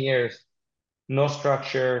 10 years. No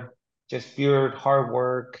structure, just pure hard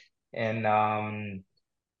work, and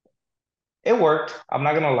it worked. I'm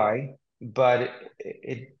not gonna lie, but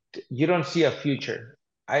you don't see a future.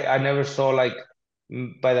 I never saw like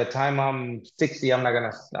by the time I'm 60, I'm not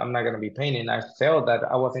gonna be painting. I felt that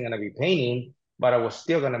I wasn't gonna be painting, but I was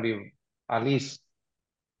still gonna be at least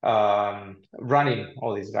running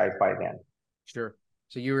all these guys by then. Sure.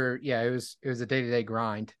 So you were, yeah, it was a day-to-day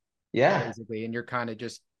grind Yeah, basically, and you're kind of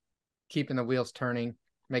just keeping the wheels turning,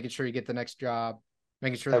 making sure you get the next job,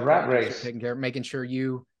 making sure the the rat projects are race. taken care of, making sure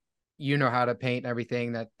you know how to paint and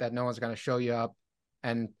everything, that no one's going to show you up,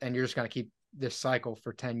 and you're just going to keep this cycle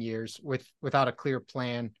for 10 years without a clear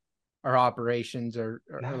plan or operations or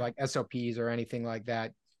Nah. like SOPs or anything like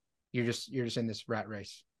that. You're just in this rat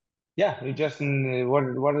race. Yeah, you just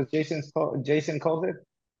what does Jason calls it?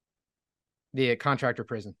 The contractor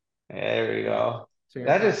prison. There we Yeah. go. So you're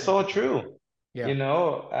in That is so contractor prison. true. Yeah. You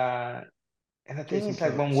know, and the thing Jason is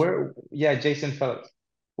like when Phillips. yeah, Jason Phillips,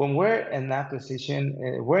 when we're in that position,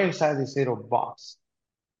 we're inside this little box,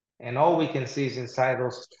 and all we can see is inside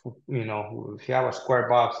those, if you have a square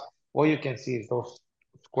box, all you can see is those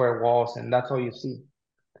square walls, and that's all you see.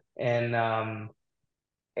 And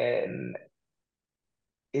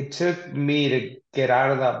it took me to get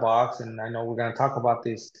out of that box, and I know we're gonna talk about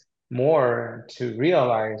this more to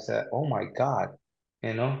realize that, oh my God,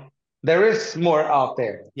 you know, there is more out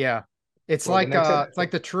there. Yeah. For the next It's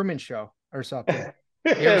like the Truman Show or something.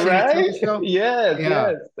 You ever seen the right? Truman Show? Yes,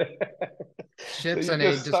 Yeah. yes. So Shits you're and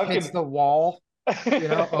it just just stuck hits in. the wall,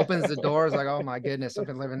 opens the doors like, oh my goodness, I've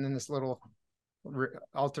been living in this little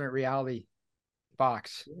alternate reality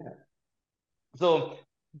box. So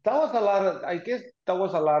that was a lot of, I guess that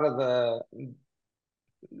was a lot of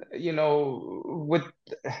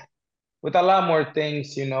with a lot more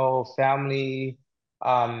things, family.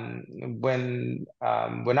 When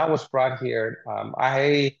I was brought here,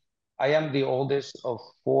 I am the oldest of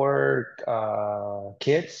four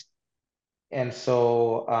kids. And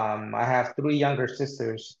so I have three younger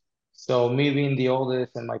sisters. So me being the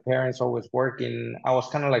oldest and my parents always working, I was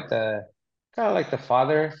kind of like the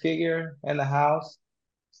father figure in the house.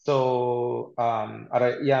 So at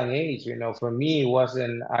a young age, for me, it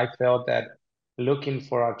wasn't. I felt that looking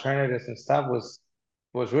for alternatives and stuff was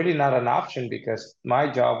really not an option because my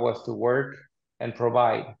job was to work and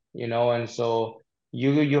provide, and so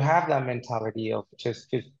you have that mentality of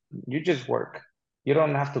just you just work. You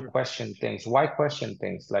don't have to Sure. question things. Why question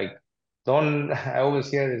things? Like, don't, I always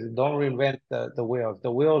hear this, don't reinvent the wheel. If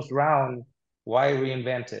the wheel's round, why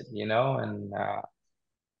reinvent it, And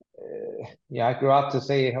yeah, I grew up to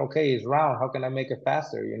say, okay, it's round. How can I make it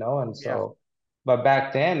faster? And Yeah. so, but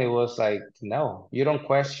back then it was like, no, you don't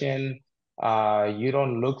question, you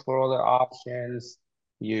don't look for other options.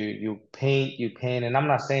 You paint, and I'm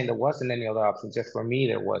not saying there wasn't any other options. Just for me,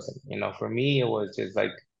 there wasn't. For me, it was just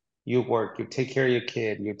like you work, you take care of your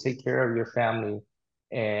kid, you take care of your family,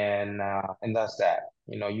 and that's that.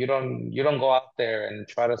 You don't go out there and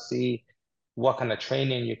try to see what kind of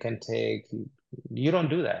training you can take. You don't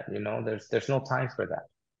do that, there's no time for that.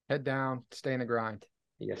 Head down, stay in the grind.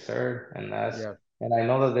 Yes, sir. Yeah. And I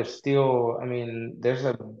know that there's still, I mean, there's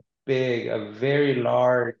a very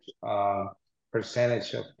large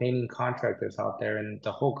percentage of painting contractors out there in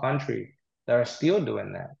the whole country that are still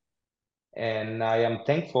doing that. And I am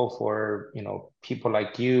thankful for, people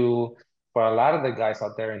like you, for a lot of the guys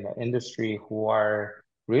out there in the industry who are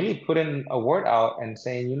really putting a word out and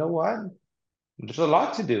saying, you know what? There's a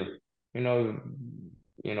lot to do. You know,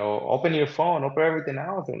 open your phone, open everything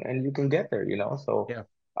else, and you can get there, So, Yeah.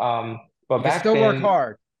 um, but You can back still work then,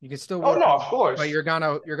 hard. You can still oh work no, of hard, but course, you're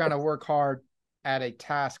gonna work hard at a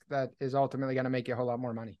task that is ultimately gonna make you a whole lot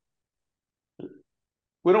more money.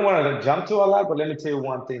 we don't want to jump to a lot, but let me tell you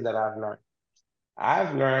one thing that I've learned.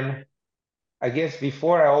 I've learned, I guess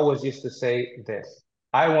before I always used to say this,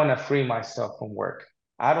 I want to free myself from work.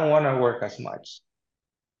 I don't want to work as much.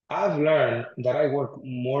 I've learned that I work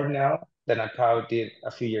more now than I probably did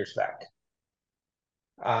a few years back.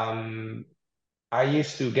 Um, I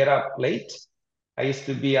used to get up late. I used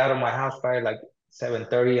to be out of my house by like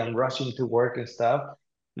 7:30. I'm rushing to work and stuff.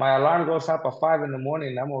 My alarm goes up at 5 in the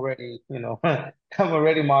morning. I'm already,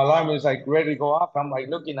 my alarm is like ready to go off. I'm like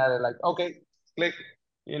looking at it like, okay, click,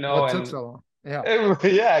 What took and so long? Yeah.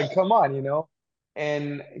 yeah, come on,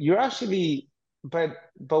 and you're actually, but,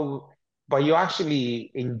 but, but you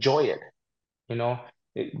actually enjoy it, you know.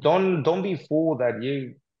 Don't be fooled that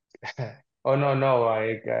you, oh no, no,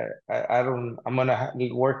 I don't, I'm gonna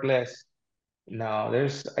work less. No,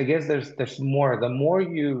 I guess there's more. The more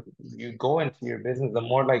you go into your business, the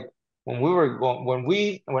more like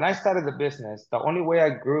when I started the business, the only way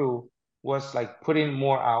I grew was like putting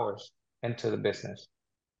more hours into the business.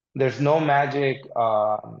 There's no magic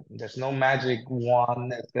wand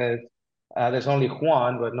that says there's only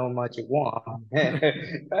Juan, but no magic wand.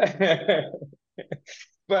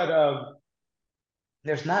 But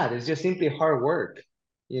there's not. It's just simply hard work.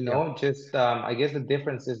 Yeah. Just I guess the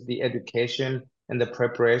difference is the education and the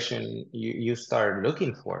preparation you start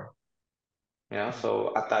looking for. Yeah.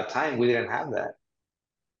 So at that time we didn't have that.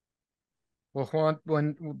 Well,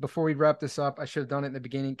 Juan, before we wrap this up, I should have done it in the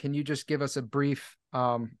beginning. Can you just give us a brief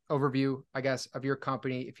overview, I guess, of your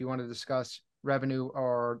company if you want to discuss revenue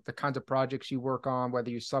or the kinds of projects you work on, whether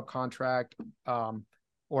you subcontract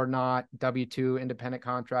or not, W-2, independent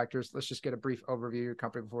contractors. Let's just get a brief overview of your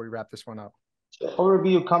company before we wrap this one up.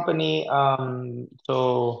 Overview company.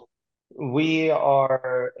 So we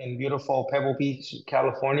are in beautiful Pebble Beach,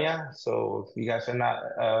 California. So if you guys are not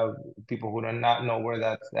people who do not know where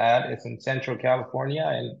that's at, it's in Central California,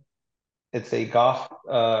 and it's a golf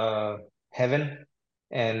heaven,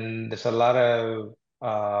 and there's a lot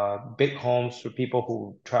of big homes for people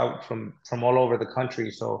who travel from all over the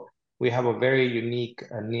country. So we have a very unique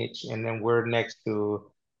niche, and then we're next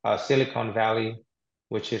to Silicon Valley,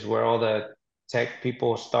 which is where all the tech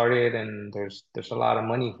people started, and there's a lot of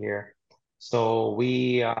money here. So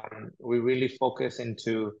we really focus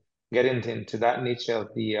into getting into that niche of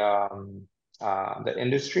the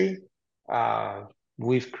industry. Uh,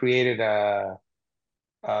 we've created a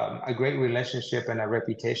great relationship and a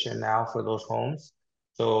reputation now for those homes.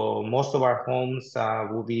 So most of our homes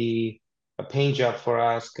will be a paint job for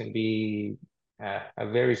us can be a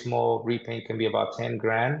very small repaint can be about 10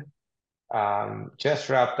 grand. Just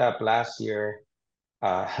wrapped up last year.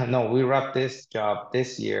 No, we wrapped this job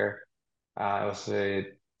this year. It was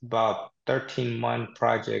about 13-month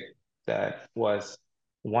project that was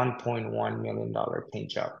 $1.1 million paint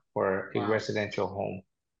job for a Wow. residential home.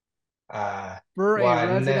 For a Well,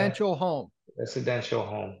 residential home. residential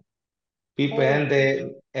home. People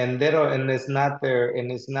Holy. and it's not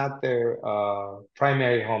their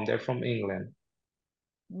primary home. They're from England.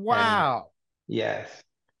 And Wow. yes.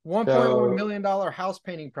 $1.1 So million house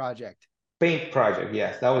painting project. paint project,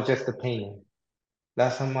 yes, that was just the painting.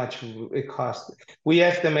 That's how much it cost. We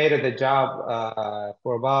estimated the job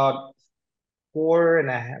for about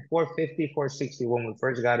 450, 460 when we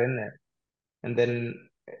first got in there. And then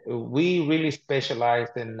we really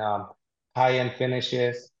specialized in high-end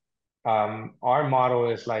finishes. Our motto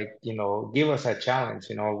is like, give us a challenge.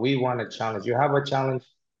 We want a challenge. You have a challenge,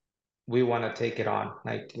 we want to take it on.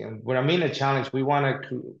 Like, when I mean a challenge, we want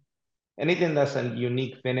to anything that's a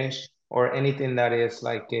unique finish or anything that is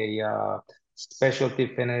like a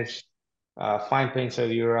specialty finish, fine paints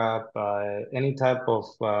of Europe, any type of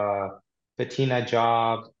patina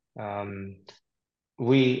job. Um,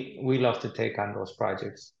 we love to take on those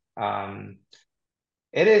projects.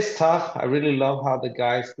 It is tough. I really love how the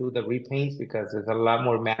guys do the repaints because it's a lot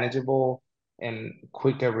more manageable and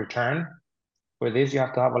quicker return. For this, you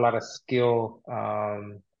have to have a lot of skill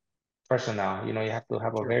personnel. You have to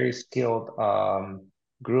have a Sure. very skilled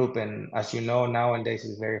group, and as you know, nowadays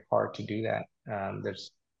it's very hard to do that.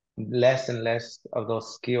 There's less and less of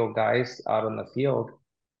those skilled guys out on the field.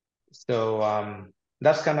 So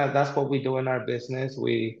that's what we do in our business.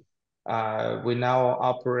 We now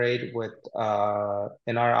operate with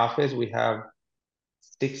in our office. We have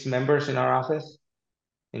 6 members in our office,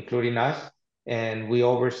 including us, and we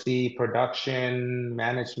oversee production,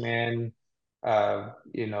 management,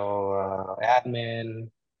 admin,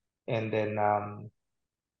 and then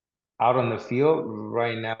out on the field.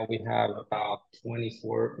 Right now we have about 20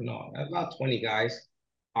 guys,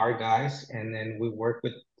 our guys, and then we work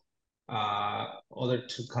with other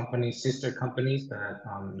two companies, sister companies that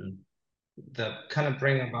kind of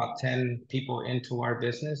bring about 10 people into our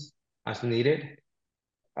business as needed.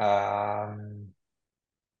 We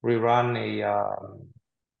run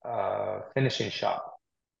a finishing shop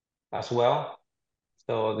as well.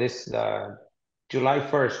 So this July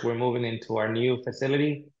 1st, we're moving into our new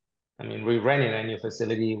facility. I mean, we're renting a new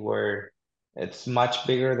facility where it's much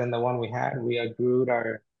bigger than the one we had.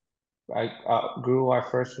 I grew our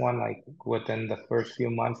first one like within the first few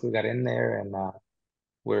months we got in there, and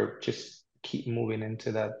we're just keep moving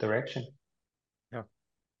into that direction. Yeah.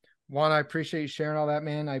 Juan, I appreciate you sharing all that,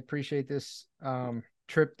 man. I appreciate this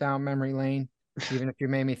trip down memory lane. Even if you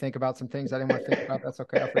made me think about some things I didn't want to think about, that's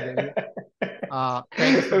okay. I'll forgive you.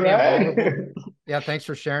 Thank you for being vulnerable. Yeah, thanks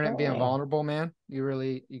for sharing it and being vulnerable, man.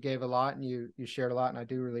 You gave a lot, and you shared a lot, and I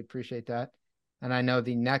do really appreciate that. And I know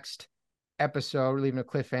the next episode, leaving a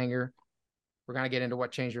cliffhanger, we're gonna get into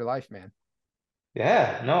what changed your life, man.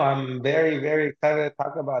 Yeah, no, I'm very, very excited to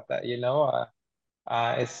talk about that.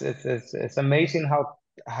 It's amazing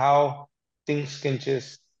how things can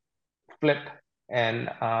just flip, and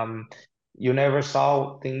you never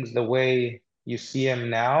saw things the way you see them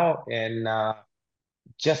now, and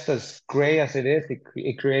just as gray as it is,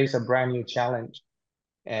 it creates a brand new challenge.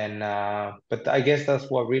 And but I guess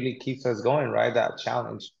that's what really keeps us going, right? That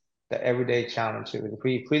challenge, the everyday challenge. If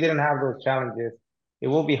we didn't have those challenges, it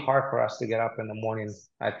will be hard for us to get up in the morning,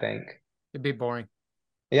 I think. It'd be boring.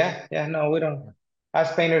 Yeah, no, we don't.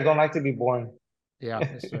 Us painters don't like to be boring. Yeah,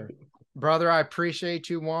 yes, sir. Brother, I appreciate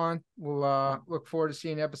you, Juan. We'll look forward to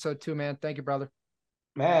seeing episode 2, man. Thank you, brother.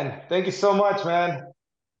 Man, thank you so much, man.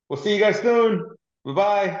 We'll see you guys soon.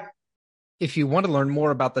 Bye-bye. If you want to learn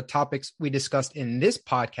more about the topics we discussed in this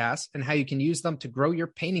podcast and how you can use them to grow your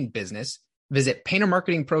painting business, visit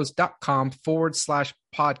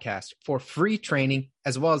paintermarketingpros.com/podcast for free training,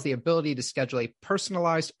 as well as the ability to schedule a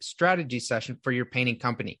personalized strategy session for your painting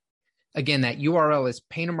company. Again, that URL is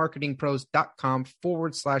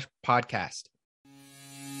paintermarketingpros.com/podcast.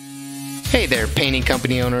 Hey there, painting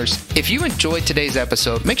company owners. If you enjoyed today's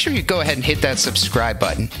episode, make sure you go ahead and hit that subscribe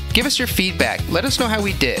button. Give us your feedback. Let us know how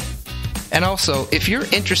we did. And also, if you're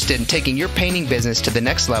interested in taking your painting business to the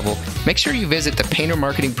next level, make sure you visit the Painter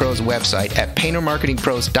Marketing Pros website at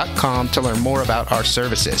paintermarketingpros.com to learn more about our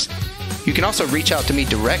services. You can also reach out to me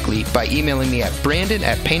directly by emailing me at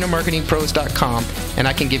brandon@paintermarketingpros.com, and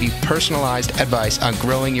I can give you personalized advice on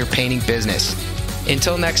growing your painting business.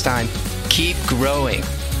 Until next time, keep growing.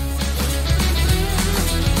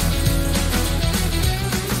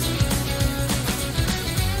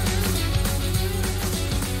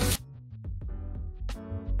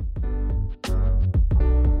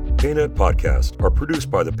 PaintNet podcasts are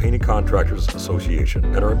produced by the Painting Contractors Association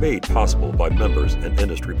and are made possible by members and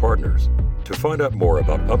industry partners. To find out more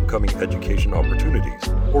about upcoming education opportunities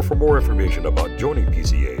or for more information about joining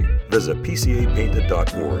PCA, visit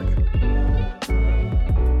pcapainted.org.